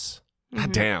justice. Mm-hmm.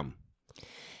 God damn.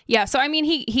 Yeah, so I mean,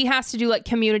 he has to do like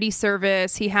community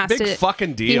service. He has Big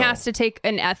fucking deal. He has to take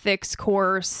an ethics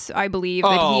course, I believe,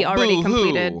 that he already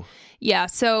completed. Yeah,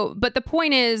 so, but the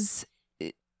point is,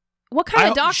 What kind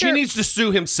of doctor? She needs to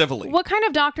sue him civilly. What kind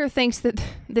of doctor thinks that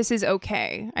this is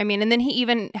okay? I mean, and then he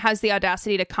even has the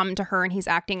audacity to come to her and he's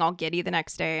acting all giddy the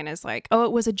next day and is like, oh,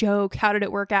 it was a joke. How did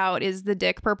it work out? Is the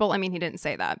dick purple? I mean, he didn't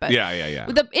say that, but yeah.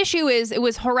 The issue is it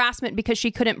was harassment because she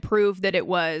couldn't prove that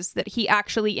that he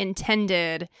actually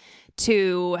intended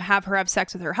to have her have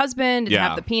sex with her husband and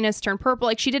have the penis turn purple.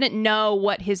 Like, she didn't know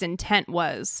what his intent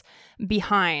was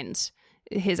behind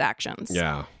his actions.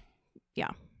 Yeah.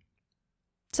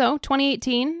 So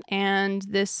 2018, and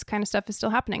this kind of stuff is still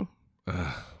happening.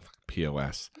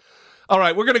 POS. All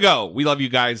right, we're gonna go. We love you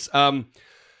guys.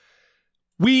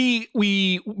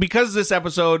 Because this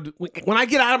episode, when I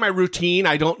get out of my routine,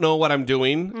 I don't know what I'm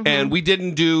doing, and we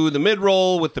didn't do the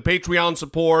mid-roll with the Patreon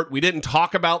support. We didn't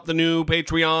talk about the new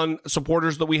Patreon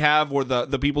supporters that we have, or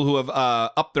the people who have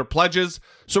upped their pledges.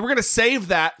 So we're gonna save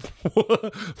that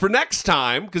for next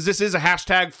time, because this is a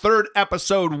hashtag third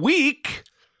episode week.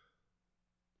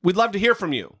 We'd love to hear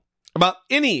from you about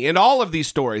any and all of these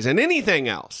stories and anything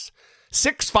else.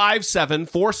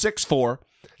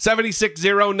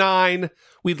 657-464-7609.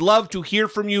 We'd love to hear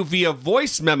from you via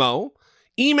voice memo.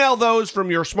 Email those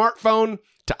from your smartphone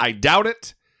to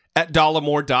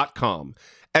idoubt.it@dollemore.com.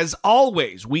 As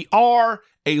always, we are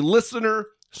a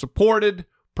listener-supported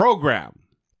program.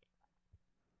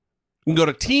 You can go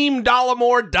to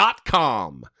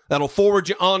teamdollemore.com. That'll forward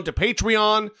you on to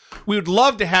Patreon. We would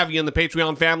love to have you in the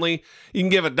Patreon family. You can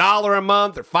give $1 a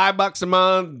month or $5 a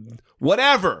month,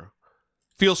 whatever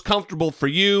feels comfortable for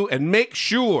you, and make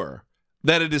sure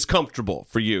that it is comfortable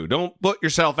for you. Don't put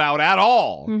yourself out at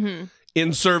all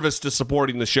in service to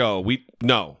supporting the show.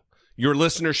 Your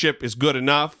listenership is good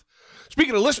enough.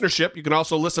 Speaking of listenership, you can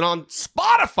also listen on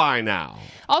Spotify now.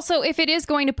 Also, if it is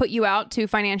going to put you out to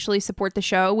financially support the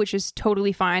show, which is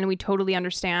totally fine, we totally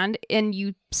understand, and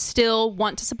you still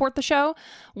want to support the show,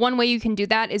 one way you can do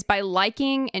that is by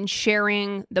liking and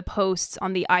sharing the posts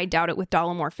on the I Doubt It with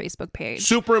Dollemore Facebook page.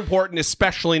 Super important,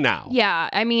 especially now. Yeah,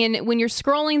 I mean, when you're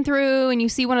scrolling through and you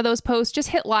see one of those posts, just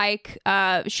hit like,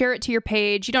 share it to your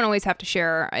page. You don't always have to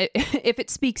share. If it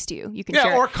speaks to you, you can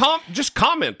share or it. Just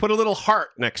comment. Put a little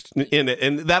heart next in it,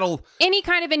 and that'll... Any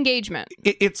kind of engagement.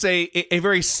 It's a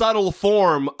very subtle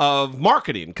form of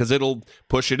marketing, because it'll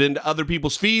push it into other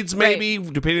people's feeds, maybe,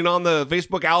 depending on the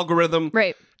Facebook algorithm.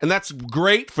 Right. And that's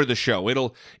great for the show.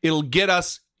 It'll get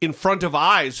us in front of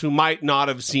eyes who might not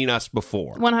have seen us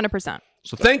before. 100%.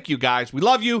 So thank you, guys. We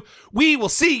love you. We will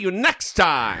see you next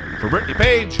time. For Brittany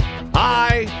Page,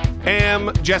 I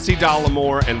am Jesse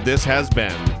Dollemore, and this has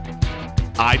been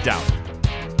I Doubt It.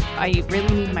 I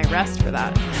really need my rest for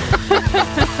that.